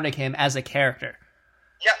surrounding him as a character.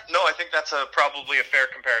 Yeah, no, I think that's probably a fair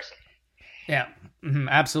comparison. Yeah,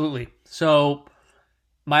 absolutely. So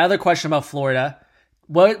my other question about Florida,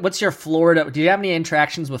 what's your Florida? Do you have any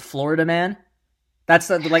interactions with Florida Man? That's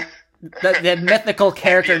the mythical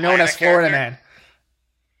character known as Florida Man.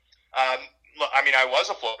 Look, I mean, I was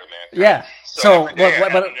a Florida Man. Yeah. So every day I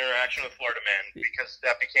had an interaction with Florida Man because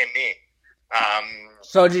that became me.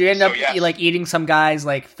 So did you end up eating some guy's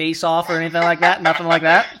like face off or anything like that? Nothing like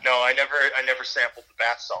that? No, I never sampled the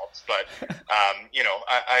bath salts, but I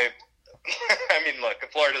mean, look,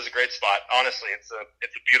 Florida's a great spot. Honestly, it's a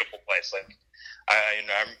beautiful place. Like, I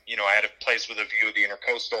had a place with a view of the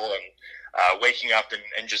Intercoastal, and waking up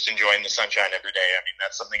and just enjoying the sunshine every day. I mean,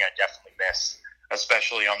 that's something I definitely miss,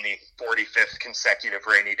 especially on the 45th consecutive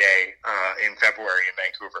rainy day in February in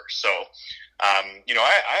Vancouver. So,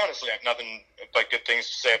 I honestly have nothing but good things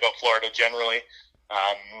to say about Florida generally.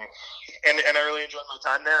 And I really enjoyed my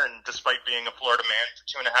time there, and despite being a Florida man for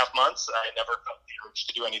 2.5 months, I never felt the urge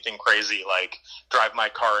to do anything crazy like drive my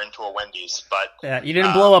car into a Wendy's. But yeah, you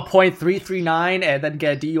didn't blow a .339 and then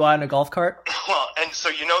get a DUI in a golf cart? Well, and so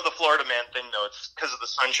the Florida man thing, though, it's because of the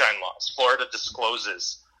sunshine laws. Florida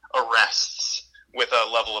discloses arrests with a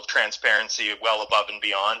level of transparency well above and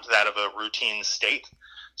beyond that of a routine state.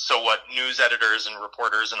 So what news editors and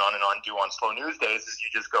reporters and on do on slow news days is you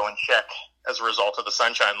just go and check, as a result of the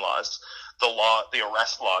sunshine laws, the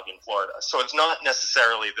arrest log in Florida. So it's not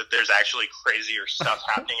necessarily that there's actually crazier stuff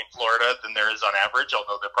happening in Florida than there is on average,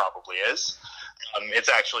 although there probably is. It's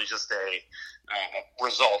actually just a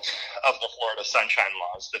result of the Florida sunshine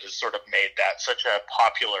laws that has sort of made that such a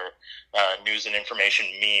popular news and information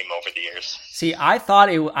meme over the years. See, I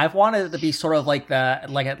wanted it to be sort of like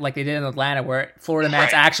like they did in Atlanta, where Florida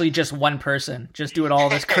man's actually just one person, just doing all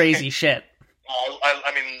this crazy shit.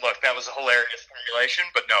 I mean, look, that was a hilarious formulation,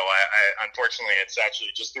 but no, I unfortunately, it's actually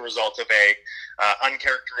just the result of a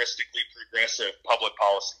uncharacteristically progressive public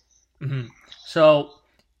policy. Mm-hmm. So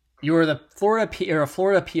you were a Florida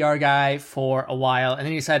PR guy for a while, and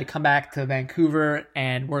then you decided to come back to Vancouver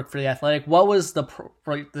and work for The Athletic. What was the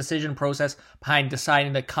decision process behind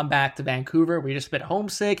deciding to come back to Vancouver? Were you just a bit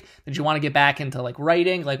homesick? Did you want to get back into like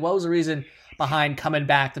writing? Like, what was the reason behind coming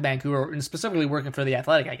back to Vancouver and specifically working for The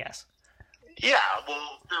Athletic, I guess? Yeah,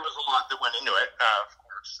 well, there was a lot that went into it, of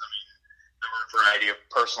course. I mean, there were a variety of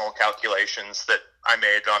personal calculations that I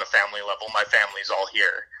made on a family level. My family's all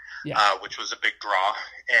here, which was a big draw.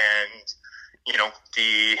 And,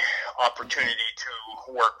 the opportunity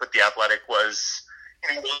to work with The Athletic was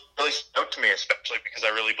really stood out to me, especially because I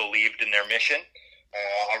really believed in their mission.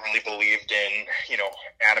 I really believed in,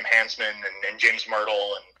 Adam Hansman and James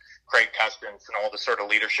Myrtle and Craig Custance and all the sort of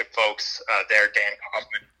leadership folks there, Dan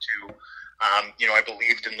Kaufman, too. I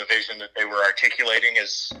believed in the vision that they were articulating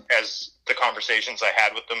as the conversations I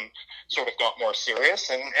had with them sort of got more serious.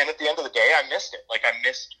 And at the end of the day, I missed it. Like, I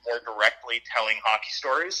missed more directly telling hockey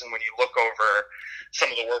stories. And when you look over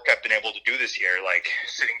some of the work I've been able to do this year, like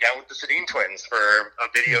sitting down with the Sedin twins for a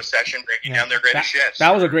video session, breaking down their greatest shifts.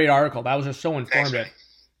 That was a great article. That was just so informative.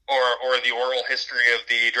 Or the oral history of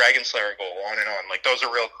the Dragon Slayer goal, on and on. Like, those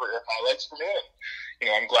are real career highlights for me.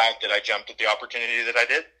 And, I'm glad that I jumped at the opportunity that I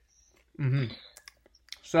did. Mm-hmm.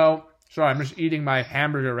 So, sorry, I'm just eating my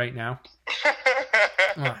hamburger right now.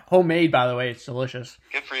 Homemade, by the way. It's delicious.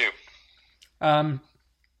 Good for you.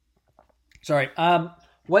 Sorry.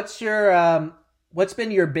 What's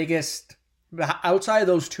been your biggest, outside of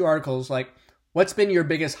those 2 articles, like, what's been your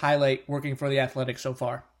biggest highlight working for the Athletic so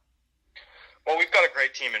far? Well, we've got a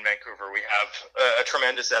great team in Vancouver. We have a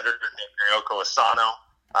tremendous editor named Ryoko Asano,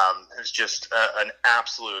 who's just an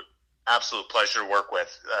absolute pleasure to work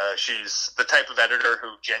with. She's the type of editor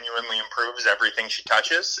who genuinely improves everything she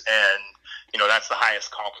touches, and that's the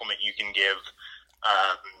highest compliment you can give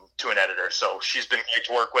to an editor. So she's been great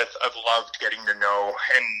to work with. I've loved getting to know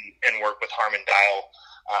and work with Harman Dial.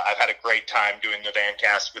 I've had a great time doing the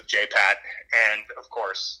Vancast with JPAT, and of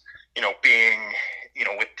course, being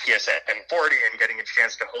with TSN 40 and getting a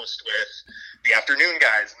chance to host with the afternoon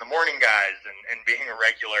guys and the morning guys and being a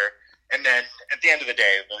regular. And then at the end of the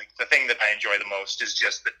day, like, the thing that I enjoy the most is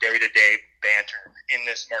just the day-to-day banter in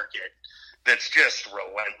this market that's just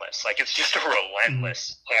relentless. Like, it's just a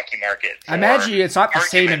relentless hockey market. I imagine it's not the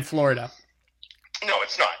same in Florida. No,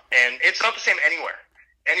 it's not. And it's not the same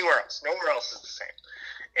anywhere else. Nowhere else is the same.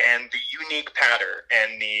 And the unique pattern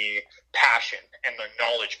and the passion and the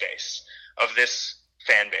knowledge base of this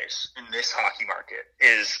fan base in this hockey market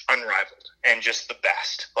is unrivaled and just the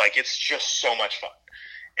best. Like, it's just so much fun.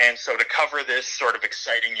 And so to cover this sort of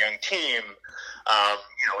exciting young team,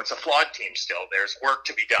 it's a flawed team still. There's work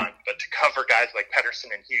to be done. But to cover guys like Pettersson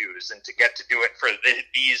and Hughes and to get to do it for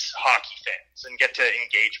these hockey fans and get to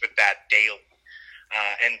engage with that daily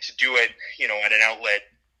and to do it, at an outlet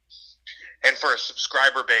and for a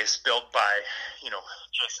subscriber base built by,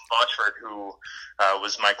 Jason Botchford, who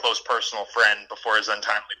was my close personal friend before his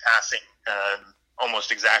untimely passing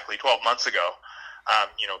almost exactly 12 months ago.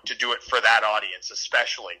 To do it for that audience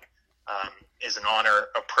especially is an honor,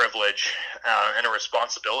 a privilege, and a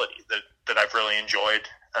responsibility that I've really enjoyed,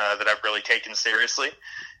 that I've really taken seriously.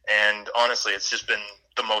 And honestly, it's just been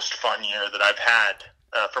the most fun year that I've had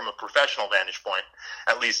from a professional vantage point,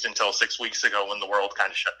 at least until 6 weeks ago when the world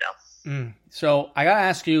kind of shut down. So I got to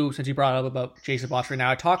ask you, since you brought up about Jason Botchford,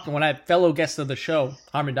 now I talked to one of fellow guests of the show,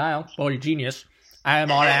 Harman Dial, Bodie Genius. I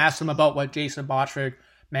want to ask him about what Jason Botchford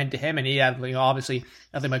meant to him, and he had obviously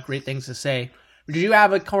nothing but great things to say. Did you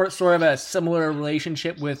have a sort of a similar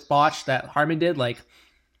relationship with Botch that Harman did? Like,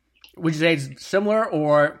 would you say it's similar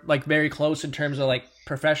or like very close in terms of like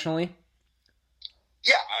professionally?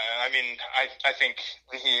 Yeah, I think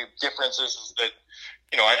the difference is that,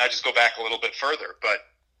 I just go back a little bit further, but,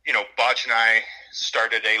 Botch and I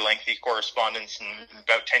started a lengthy correspondence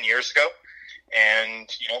about 10 years ago, and,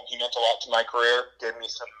 he meant a lot to my career, gave me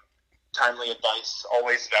some timely advice,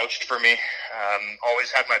 always vouched for me,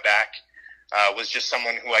 always had my back, was just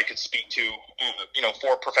someone who I could speak to,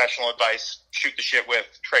 for professional advice, shoot the shit with,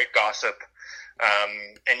 trade gossip.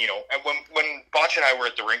 And when Botch and I were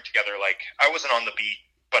at the rink together, like, I wasn't on the beat,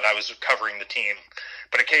 but I was covering the team.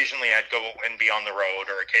 But occasionally I'd go and be on the road,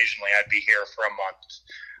 or occasionally I'd be here for a month,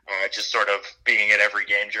 just sort of being at every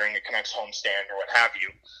game during the Canucks homestand or what have you.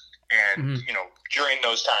 And, during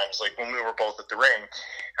those times, like when we were both at the rink,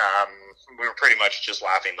 we were pretty much just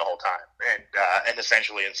laughing the whole time and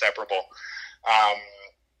essentially inseparable.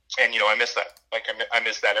 And, I miss that. Like, I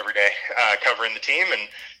miss that every day, covering the team. And,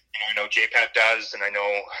 I know JPAT does, and I know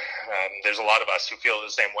there's a lot of us who feel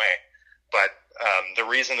the same way. But the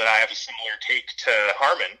reason that I have a similar take to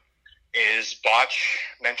Harman is Botch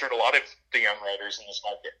mentored a lot of the young writers in this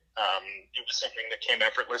market. It was something that came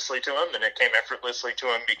effortlessly to him, and it came effortlessly to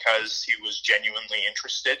him because he was genuinely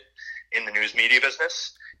interested in the news media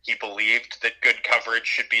business. He believed that good coverage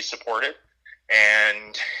should be supported,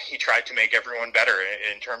 and he tried to make everyone better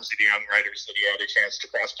in terms of the young writers that he had a chance to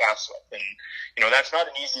cross paths with. And, that's not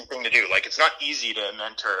an easy thing to do. Like, it's not easy to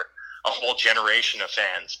mentor a whole generation of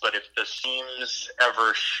fans, but if the themes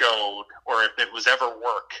ever showed, or if it was ever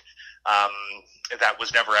work, that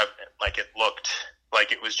was never evident. Like, it looked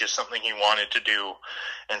like it was just something he wanted to do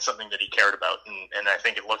and something that he cared about. And I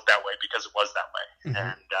think it looked that way because it was that way. Mm-hmm.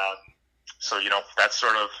 And, so, that's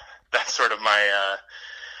sort of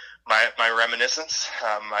my reminiscence.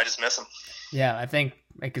 I just miss him. Yeah, I think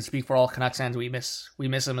I could speak for all Canucks fans. We miss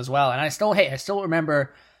him as well. And I still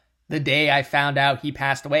remember the day I found out he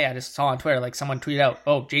passed away. I just saw on Twitter, like, someone tweeted out,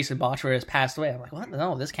 "Oh, Jason Botchford has passed away." I'm like, what?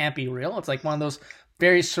 No, this can't be real. It's like one of those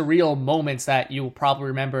very surreal moments that you'll probably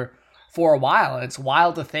remember for a while. And it's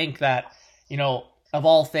wild to think that, of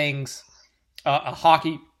all things, a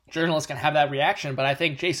hockey journalist can have that reaction. But I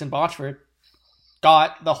think Jason Botchford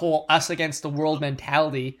got the whole us against the world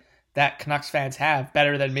mentality that Canucks fans have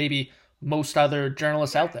better than maybe most other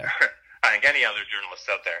journalists out there. I think any other journalist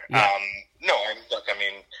out there. Yeah.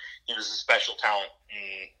 He was a special talent,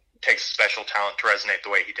 and it takes a special talent to resonate the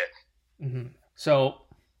way he did. Mm-hmm. So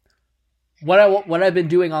what I've been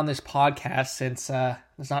doing on this podcast, since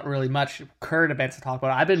there's not really much current events to talk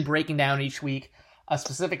about, I've been breaking down each week a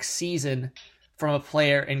specific season from a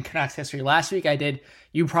player in Canucks history. Last week I did,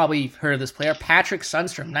 you probably heard of this player, Patrick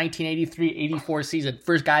Sundstrom, 1983-84 season,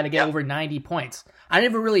 first guy to get over 90 points. I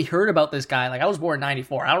never really heard about this guy. Like, I was born in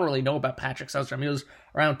 94. I don't really know about Patrick Sundstrom. He was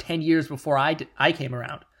around 10 years before I came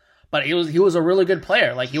around. But he was a really good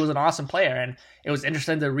player. Like, he was an awesome player, and it was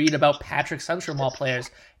interesting to read about Patrick Sundstrom while players.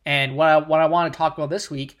 And what I want to talk about this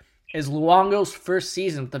week is Luongo's first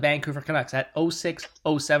season with the Vancouver Canucks, that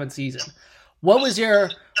 06-07 season. What was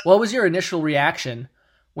your initial reaction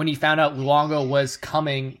when you found out Luongo was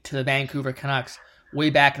coming to the Vancouver Canucks way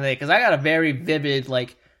back in the day? Because I got a very vivid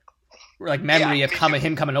memory of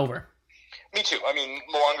him coming over. Me too. I mean,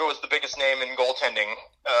 Luongo was the biggest name in goaltending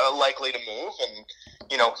likely to move, and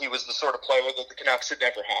he was the sort of player that the Canucks had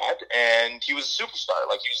never had, and he was a superstar.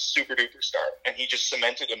 Like, he was a super duper star, and he just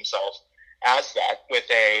cemented himself as that with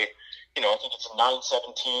I think it's a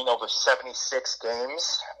 917 over 76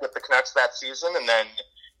 games with the Canucks that season, and then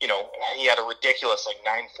he had a ridiculous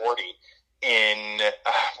 940 in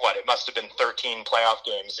it must have been 13 playoff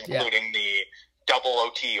games, including the double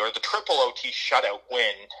OT or the triple OT shutout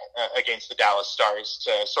win against the Dallas Stars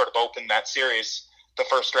to sort of open that series, the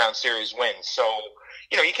first round series win. So,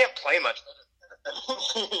 you can't play much better.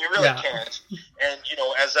 You really can't. And,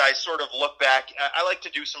 as I sort of look back, I like to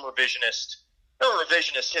do some revisionist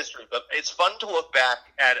history, but it's fun to look back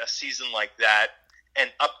at a season like that and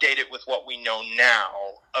update it with what we know now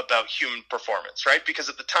about human performance, right? Because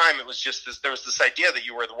at the time it was just there was this idea that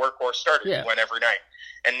you were the workhorse starter, you went every night.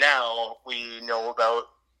 And now we know about,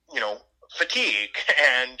 fatigue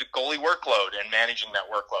and goalie workload and managing that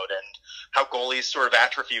workload and how goalies sort of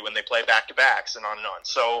atrophy when they play back-to-backs and on and on.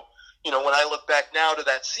 So, when I look back now to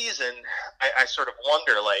that season, I sort of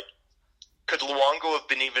wonder, could Luongo have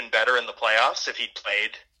been even better in the playoffs if he'd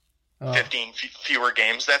played 15 fewer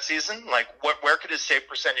games that season? Where could his save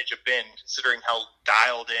percentage have been, considering how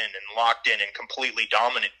dialed in and locked in and completely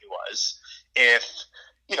dominant he was, if,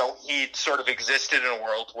 he'd sort of existed in a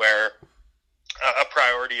world where a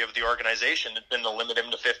priority of the organization had been to limit him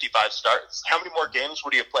to 55 starts? How many more games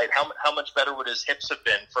would he have played? How much better would his hips have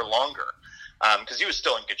been for longer? Because he was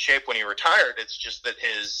still in good shape when he retired. It's just that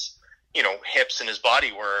his, hips and his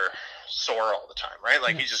body were sore all the time, right?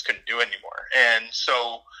 He just couldn't do it anymore. And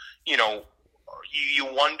so, you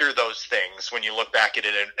wonder those things when you look back at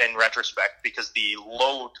it in retrospect, because the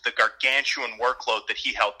gargantuan workload that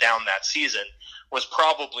he held down that season was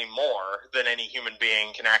probably more than any human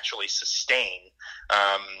being can actually sustain,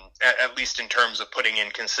 at least in terms of putting in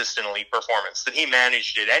consistent elite performance. That he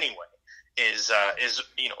managed it anyway is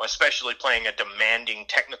especially playing a demanding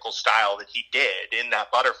technical style that he did in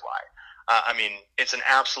that butterfly. It's an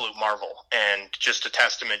absolute marvel and just a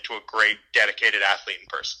testament to a great, dedicated athlete in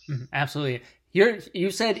person. Absolutely.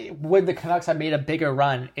 You said, would the Canucks have made a bigger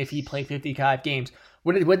run if he played 55 games?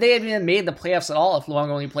 Would they have even made the playoffs at all if Luongo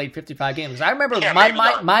only played 55 games? I remember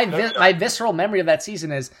my visceral memory of that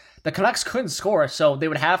season is the Canucks couldn't score, so they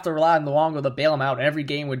would have to rely on Luongo to bail them out, and every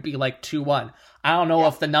game would be 2-1. I don't know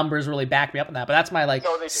if the numbers really back me up on that, but that's my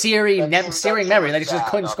searing memory. They just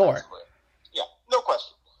couldn't score. Absolutely. Yeah, no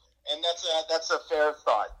question. And that's a fair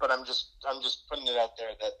thought, but I'm just putting it out there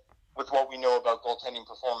that with what we know about goaltending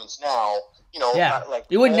performance now,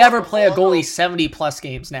 you would never play a goalie 70+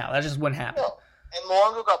 games now. That just wouldn't happen. No. And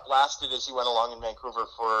Luongo got blasted as he went along in Vancouver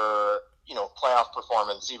for playoff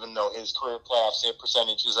performance, even though his career playoff save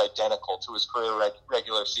percentage is identical to his career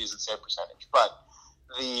regular season save percentage. But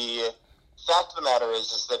the fact of the matter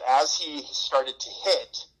is that as he started to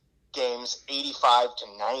hit games 85 to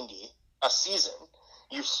 90 a season,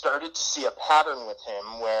 you started to see a pattern with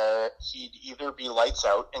him where he'd either be lights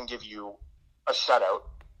out and give you a shutout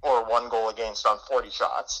or 1 goal against on 40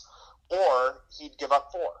 shots, or he'd give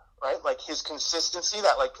up 4, right? His consistency,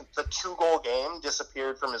 that the 2-goal game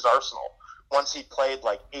disappeared from his arsenal once he played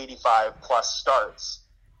 85+ starts.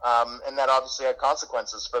 And that obviously had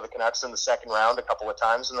consequences for the Canucks in the second round a couple of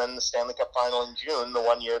times, and then the Stanley Cup final in June, the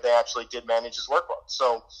one year they actually did manage his workload.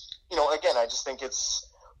 So, again, I just think it's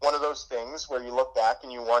one of those things where you look back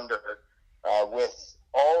and you wonder, with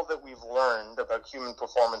all that we've learned about human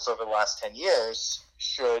performance over the last 10 years,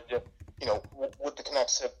 would the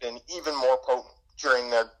Canucks have been even more potent during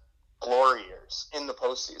their glory years in the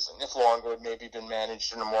postseason if Luongo had maybe been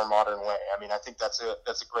managed in a more modern way? I think that's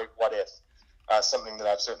a great what if, something that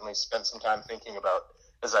I've certainly spent some time thinking about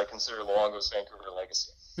as I consider Luongo's Vancouver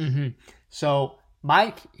legacy. Mm-hmm. So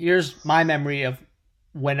here's my memory of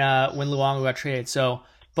when Luongo got traded. So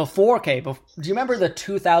do you remember the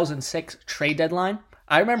 2006 trade deadline?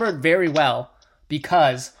 I remember it very well.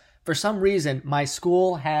 because for some reason my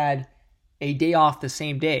school had a day off the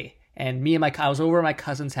same day, and I was over at my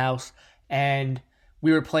cousin's house, and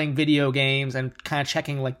we were playing video games and kind of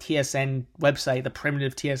checking like TSN website, the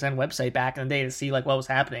primitive TSN website back in the day to see like what was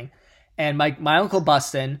happening. And my uncle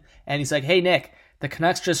busts in and he's like, "Hey Nick, the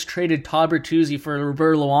Canucks just traded Todd Bertuzzi for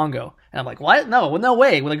Roberto Luongo." And I'm like, "What? No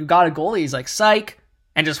way. We got a goalie." He's like, "Psych,"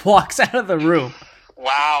 and just walks out of the room.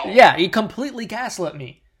 Wow. Yeah, he completely gaslit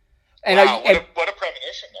me. And wow, what a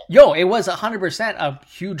premonition, though. It was 100% a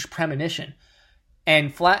huge premonition.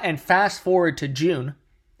 And fast forward to June,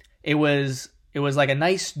 it was like a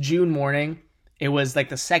nice June morning. It was like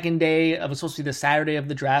the second day. It was supposed to be the Saturday of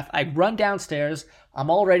the draft. I run downstairs. I'm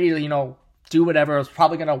all ready to, do whatever. I was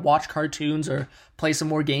probably going to watch cartoons or play some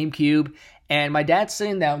more GameCube. And my dad's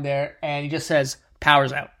sitting down there and he just says,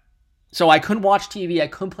 "Power's out." So I couldn't watch TV. I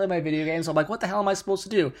couldn't play my video games. I'm like, what the hell am I supposed to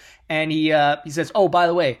do? And he says, "Oh, by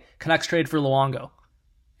the way, Canucks trade for Luongo."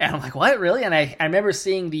 And I'm like, what, really? And I remember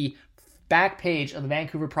seeing the back page of the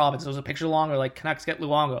Vancouver Province. There was a picture of Luongo, like, "Canucks get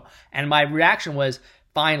Luongo." And my reaction was,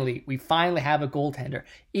 we finally have a goaltender.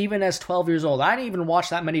 Even as 12 years old, I didn't even watch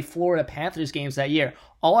that many Florida Panthers games that year.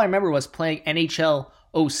 All I remember was playing NHL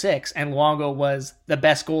 06, and Luongo was the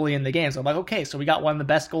best goalie in the game. So I'm like, okay, so we got one of the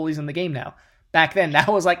best goalies in the game now. Back then, that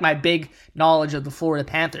was like my big knowledge of the Florida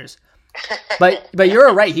Panthers. But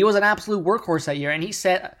you're right. He was an absolute workhorse that year, and he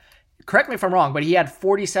said, correct me if I'm wrong, but he had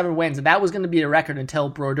 47 wins, and that was going to be a record until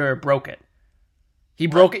Brodeur broke it. He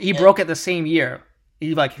broke it the same year.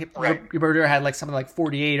 Brodeur had like something like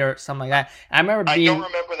 48 or something like that. I don't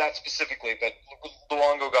remember that specifically, but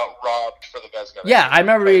Luongo got robbed for the Vezina. Yeah, I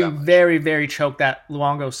remember being very, very choked that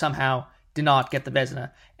Luongo somehow did not get the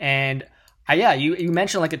Vezina. And you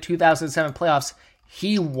mentioned like the 2007 playoffs,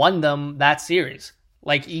 he won them that series.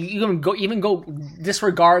 Like, you even go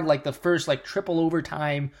disregard like the first like triple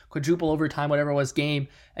overtime, quadruple overtime, whatever it was, game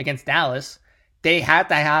against Dallas. They had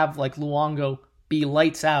to have like Luongo be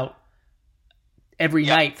lights out every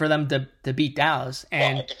night for them to beat Dallas.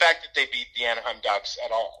 And the fact that they beat the Anaheim Ducks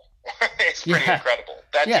at all is pretty incredible.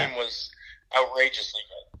 That team was outrageously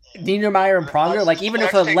good. Niedermeyer and Pronger, like, even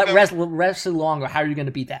if rest Luongo, how are you going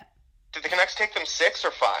to beat that? Did the Canucks take them 6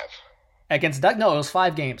 or 5? Against Doug? No, it was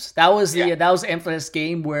 5 games. That was the infamous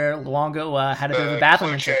game where Luongo had a bit of a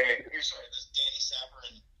bathroom incident. You're sorry, this Danny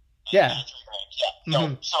Sapper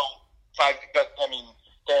and No, so 5, but I mean,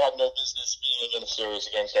 they had no business being in a series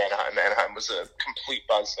against Anaheim. Anaheim was a complete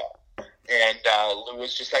buzzsaw, and Lou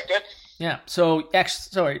was just that good. Yeah. So,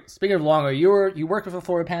 actually, speaking of Luongo, you worked with the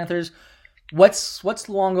Florida Panthers. What's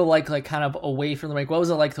Luongo like kind of away from the rink? What was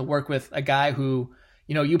it like to work with a guy who,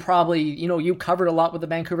 you probably, you covered a lot with the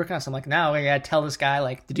Vancouver Canucks. I'm like, now I gotta tell this guy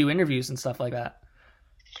like to do interviews and stuff like that.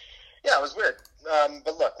 Yeah, it was weird.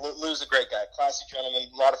 But look, Lou's a great guy, classy gentleman,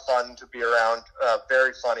 a lot of fun to be around,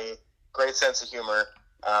 very funny, great sense of humor.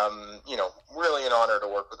 Really an honor to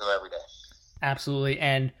work with him every day. Absolutely.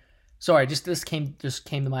 And sorry, this came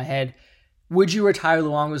to my head. Would you retire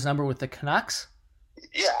Luongo's number with the Canucks?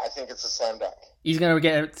 Yeah, I think it's a slam dunk. He's going to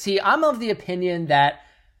get... See, I'm of the opinion that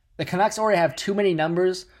the Canucks already have too many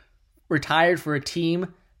numbers retired for a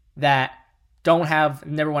team that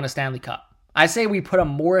never won a Stanley Cup. I say we put a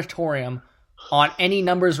moratorium on any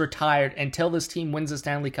numbers retired until this team wins the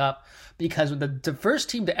Stanley Cup, because with the first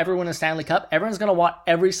team to ever win a Stanley Cup, everyone's going to want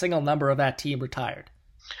every single number of that team retired.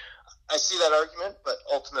 I see that argument, but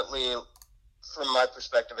ultimately, from my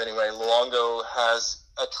perspective anyway, Luongo has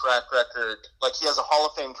a track record, like he has a Hall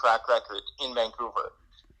of Fame track record in Vancouver,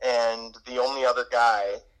 and the only other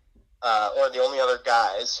guy, or the only other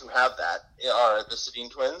guys who have that are the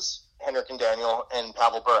Sedin twins, Henrik and Daniel, and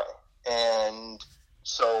Pavel Bure. And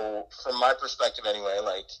so, from my perspective anyway,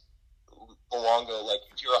 like, Luongo, like,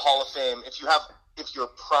 if you're a Hall of Fame, if your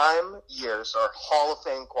prime years are Hall of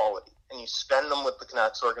Fame quality, and you spend them with the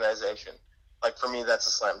Canucks organization, like, for me, that's a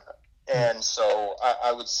slam dunk. And so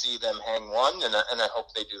I would see them hang one, and I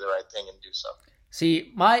hope they do the right thing and do so.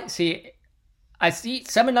 I see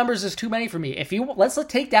 7 numbers is too many for me. Let's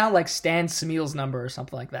take down like Stan Smyle's number or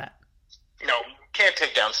something like that. No, can't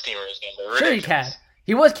take down Steamer's number. Sure you can.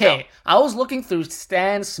 He was K. No. I was looking through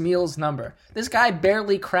Stan Smyle's number. This guy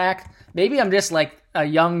barely cracked. Maybe I'm just like a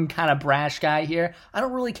young kind of brash guy here. I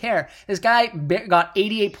don't really care. This guy got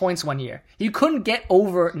 88 points one year. He couldn't get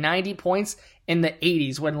over 90 points in the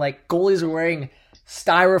 80s when like goalies were wearing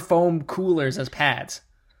styrofoam coolers as pads.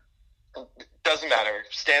 Doesn't matter.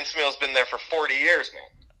 Stan Smyle's been there for 40 years, man.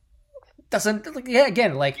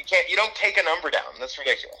 You don't take a number down. That's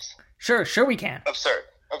ridiculous. Sure we can. Absurd.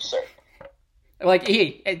 Like,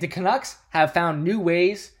 the Canucks have found new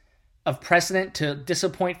ways of precedent to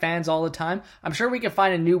disappoint fans all the time. I'm sure we can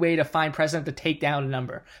find a new way to find precedent to take down a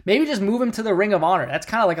number. Maybe just move him to the Ring of Honor. That's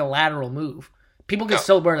kind of like a lateral move. People can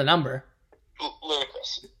still burn the number.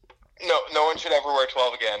 Ludicrous. No one should ever wear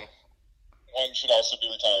 12 again. One should also be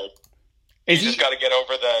retired. You just got to get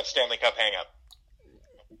over the Stanley Cup hang-up.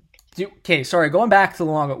 Okay, sorry, going back to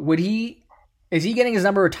Luongo, is he getting his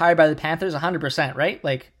number retired by the Panthers? 100%, right?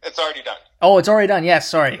 Like, it's already done. Oh, it's already done. Yes,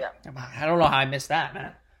 sorry. Yeah. I don't know how I missed that,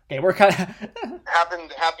 man. Okay, we're kind of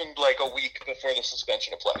happened like a week before the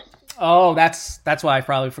suspension of play. Oh, that's why I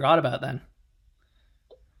probably forgot about it then.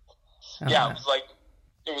 Yeah, it was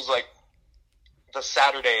like the last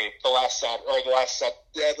Saturday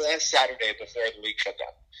before the league shut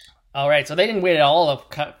down. All right, so they didn't wait at all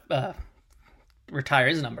to retire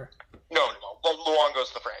his number. No. Well,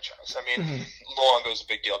 Luongo's the franchise. I mean, Luongo's a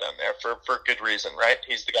big deal down there for good reason, right?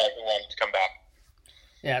 He's the guy who wanted to come back.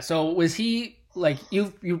 Yeah. So was he like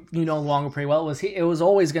you know Luongo pretty well? It was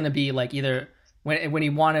always going to be like either when he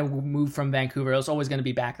wanted to move from Vancouver, it was always going to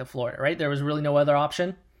be back to Florida, right? There was really no other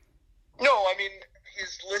option. No, I mean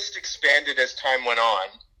his list expanded as time went on.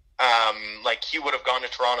 Like he would have gone to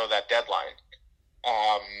Toronto that deadline.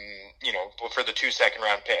 For the 2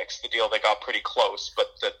 second-round picks, the deal that got pretty close, but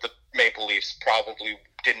the Maple Leafs probably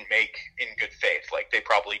didn't make in good faith. Like they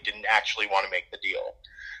probably didn't actually want to make the deal.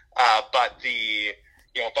 But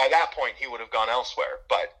by that point he would have gone elsewhere.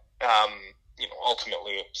 But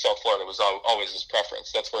ultimately South Florida was always his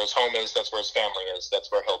preference. That's where his home is. That's where his family is.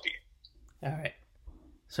 That's where he'll be. All right.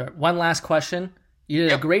 So one last question. You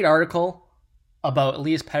did a great article about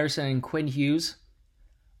Elias Pettersson and Quinn Hughes.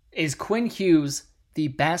 Is Quinn Hughes the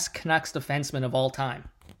best Canucks defenseman of all time?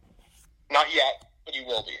 Not yet, but he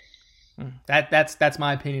will be. That's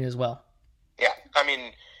my opinion as well. Yeah, I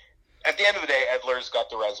mean, at the end of the day, Edler's got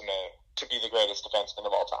the resume to be the greatest defenseman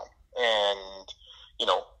of all time. And,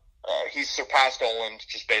 he's surpassed Oland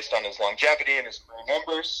just based on his longevity and his career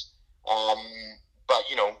numbers. But,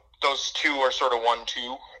 those two are sort of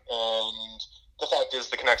 1-2. And the fact is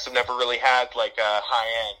the Canucks have never really had like a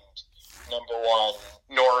high-end number one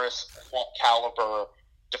Norris caliber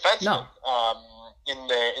defenseman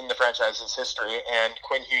in the franchise's history, and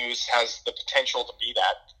Quinn Hughes has the potential to be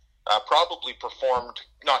that. Probably performed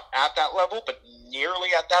not at that level, but nearly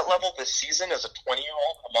at that level this season as a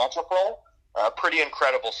 20-year-old, a magic role. Pretty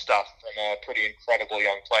incredible stuff from a pretty incredible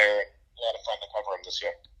young player. A lot of fun to cover him this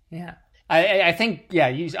year. Yeah. I think,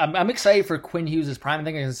 I'm excited for Quinn Hughes' prime. I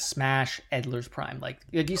think it's smash Edler's prime. Like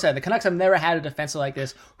you said, the Canucks have never had a defenseman like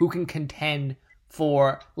this who can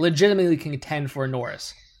legitimately contend for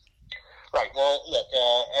Norris. Right. Well, look,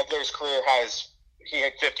 Edler's career he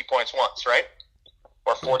had 50 points once, right?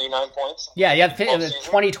 Or 49 points? Yeah, he had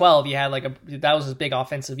 2012. He had that was his big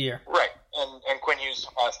offensive year. Right. And Quinn Hughes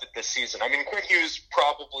surpassed it this season. I mean, Quinn Hughes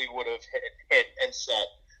probably would have hit and set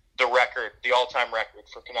the record, the all-time record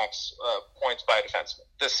for Canucks points by a defenseman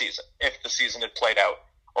this season, if the season had played out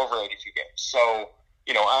over 82 games. So,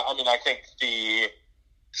 I think the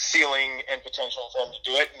ceiling and potential for him to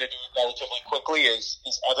do it and to do it relatively quickly is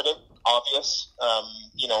evident, obvious.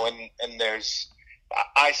 And there's,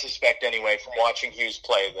 I suspect anyway, from watching Hughes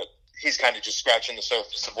play, that he's kind of just scratching the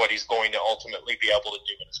surface of what he's going to ultimately be able to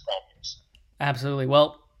do in his prime years. Absolutely.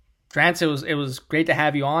 Well, Drance, it was great to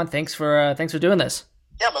have you on. Thanks for doing this.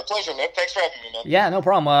 Yeah, my pleasure, Nick. Thanks for having me, man. Yeah, no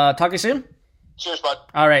problem. Talk to you soon. Cheers, bud.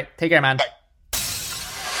 All right. Take care, man. Bye.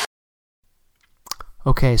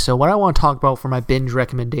 Okay, so what I want to talk about for my binge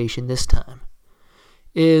recommendation this time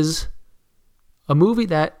is a movie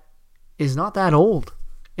that is not that old.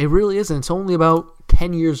 It really isn't. It's only about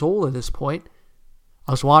 10 years old at this point.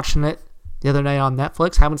 I was watching it the other night on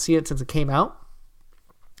Netflix. Haven't seen it since it came out.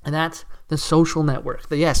 And that's The Social Network.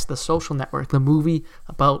 The Social Network, the movie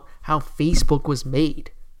about how Facebook was made.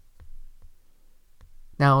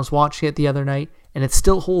 Now, I was watching it the other night, and it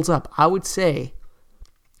still holds up. I would say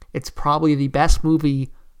it's probably the best movie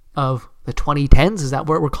of the 2010s. Is that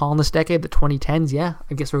what we're calling this decade? The 2010s? Yeah,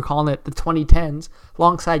 I guess we're calling it the 2010s,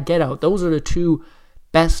 alongside Get Out. Those are the two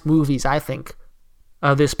best movies, I think,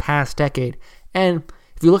 of this past decade. And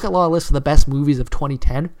if you look at a lot of lists of the best movies of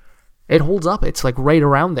 2010, it holds up. It's like right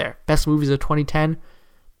around there. Best movies of 2010.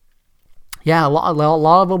 Yeah, a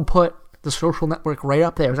lot of them put The Social Network right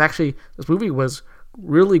up there. It was actually, this movie was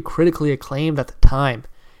really critically acclaimed at the time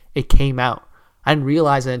it came out. I didn't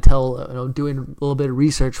realize it until doing a little bit of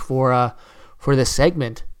research for this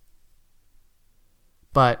segment.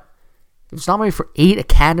 But it was nominated for 8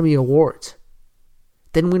 Academy Awards.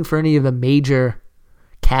 Didn't win for any of the major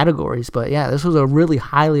categories, but yeah, this was a really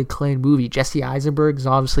highly acclaimed movie. Jesse Eisenberg is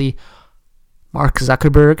obviously Mark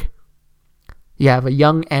Zuckerberg. You have a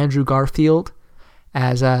young Andrew Garfield,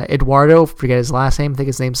 as Eduardo, forget his last name, I think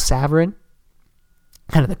his name's Saverin,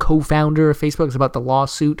 kind of the co-founder of Facebook. It's about the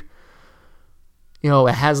lawsuit.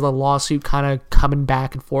 It has the lawsuit kind of coming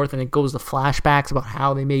back and forth, and it goes to flashbacks about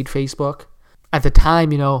how they made Facebook. At the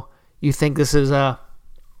time, you think this is a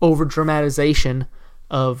over-dramatization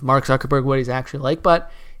of Mark Zuckerberg, what he's actually like.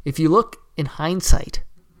 But if you look in hindsight,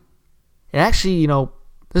 it actually,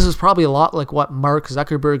 this is probably a lot like what Mark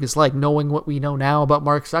Zuckerberg is like, knowing what we know now about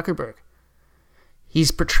Mark Zuckerberg.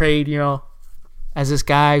 He's portrayed, as this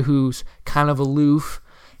guy who's kind of aloof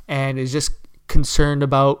and is just concerned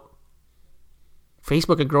about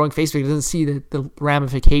Facebook and growing Facebook. He doesn't see the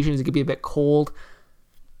ramifications. It could be a bit cold.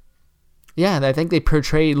 Yeah, I think they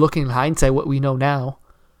portrayed, looking in hindsight, what we know now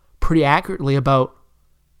pretty accurately about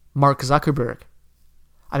Mark Zuckerberg.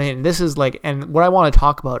 I mean, this is like, and what I want to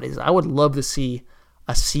talk about is I would love to see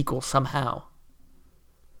a sequel somehow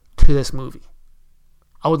to this movie.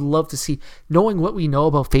 I would love to see, knowing what we know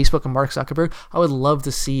about Facebook and Mark Zuckerberg, I would love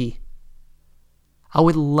to see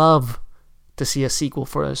a sequel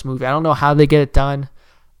for this movie. I don't know how they get it done.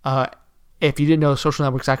 If you didn't know, Social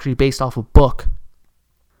Network's actually based off a book.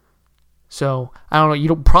 So, I don't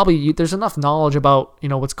know, there's enough knowledge about,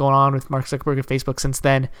 what's going on with Mark Zuckerberg and Facebook since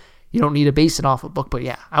then. You don't need to base it off a book, but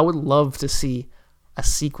yeah, I would love to see a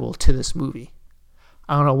sequel to this movie.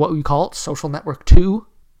 I don't know what we call it, Social Network 2.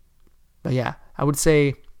 But yeah, I would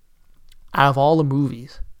say out of all the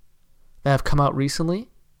movies that have come out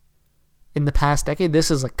recently in the past decade, this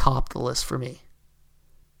is like top the list for me.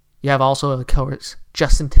 You have also, of course,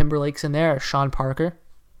 Justin Timberlake's in there, Sean Parker.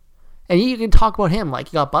 And you can talk about him like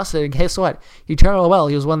he got busted, and guess what? He turned out well.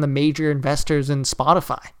 He was one of the major investors in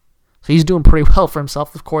Spotify. So he's doing pretty well for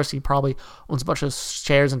himself. Of course, he probably owns a bunch of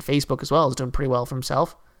shares in Facebook as well. He's doing pretty well for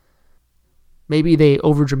himself. Maybe they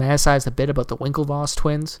over-dramatized a bit about the Winklevoss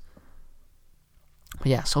twins. But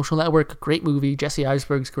yeah, Social Network, great movie. Jesse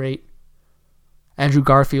Eisenberg's great. Andrew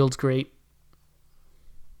Garfield's great.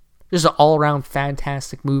 This is an all-around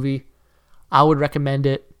fantastic movie. I would recommend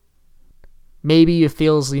it. Maybe it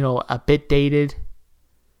feels, a bit dated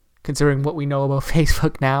considering what we know about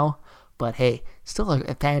Facebook now. But hey, still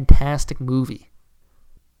a fantastic movie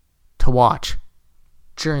to watch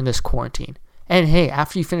during this quarantine. And hey,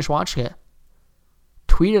 after you finish watching it,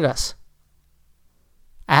 tweet at us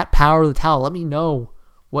at Power of the Towel. Let me know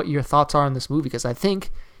what your thoughts are on this movie, because I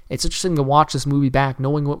think it's interesting to watch this movie back,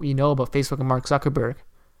 knowing what we know about Facebook and Mark Zuckerberg.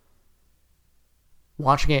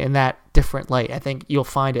 Watching it in that different light, I think you'll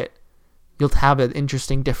have an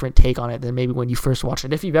interesting, different take on it than maybe when you first watched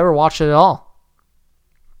it, if you've ever watched it at all.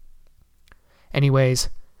 Anyways,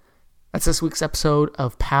 that's this week's episode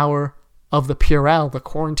of Power of the Purell, the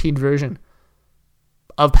quarantine version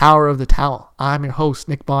of Power of the Towel. I'm your host,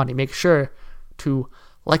 Nick Bondi. Make sure to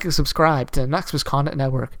like and subscribe to the Next Misconduct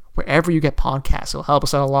Network wherever you get podcasts. It'll help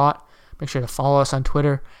us out a lot. Make sure to follow us on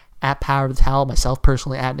Twitter at Power of the Towel, myself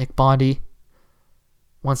personally at Nick Bondi.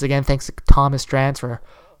 Once again, thanks to Thomas Drance for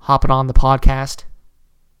hopping on the podcast.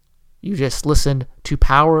 You just listened to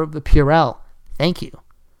Power of the Purell. Thank you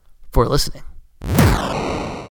for listening.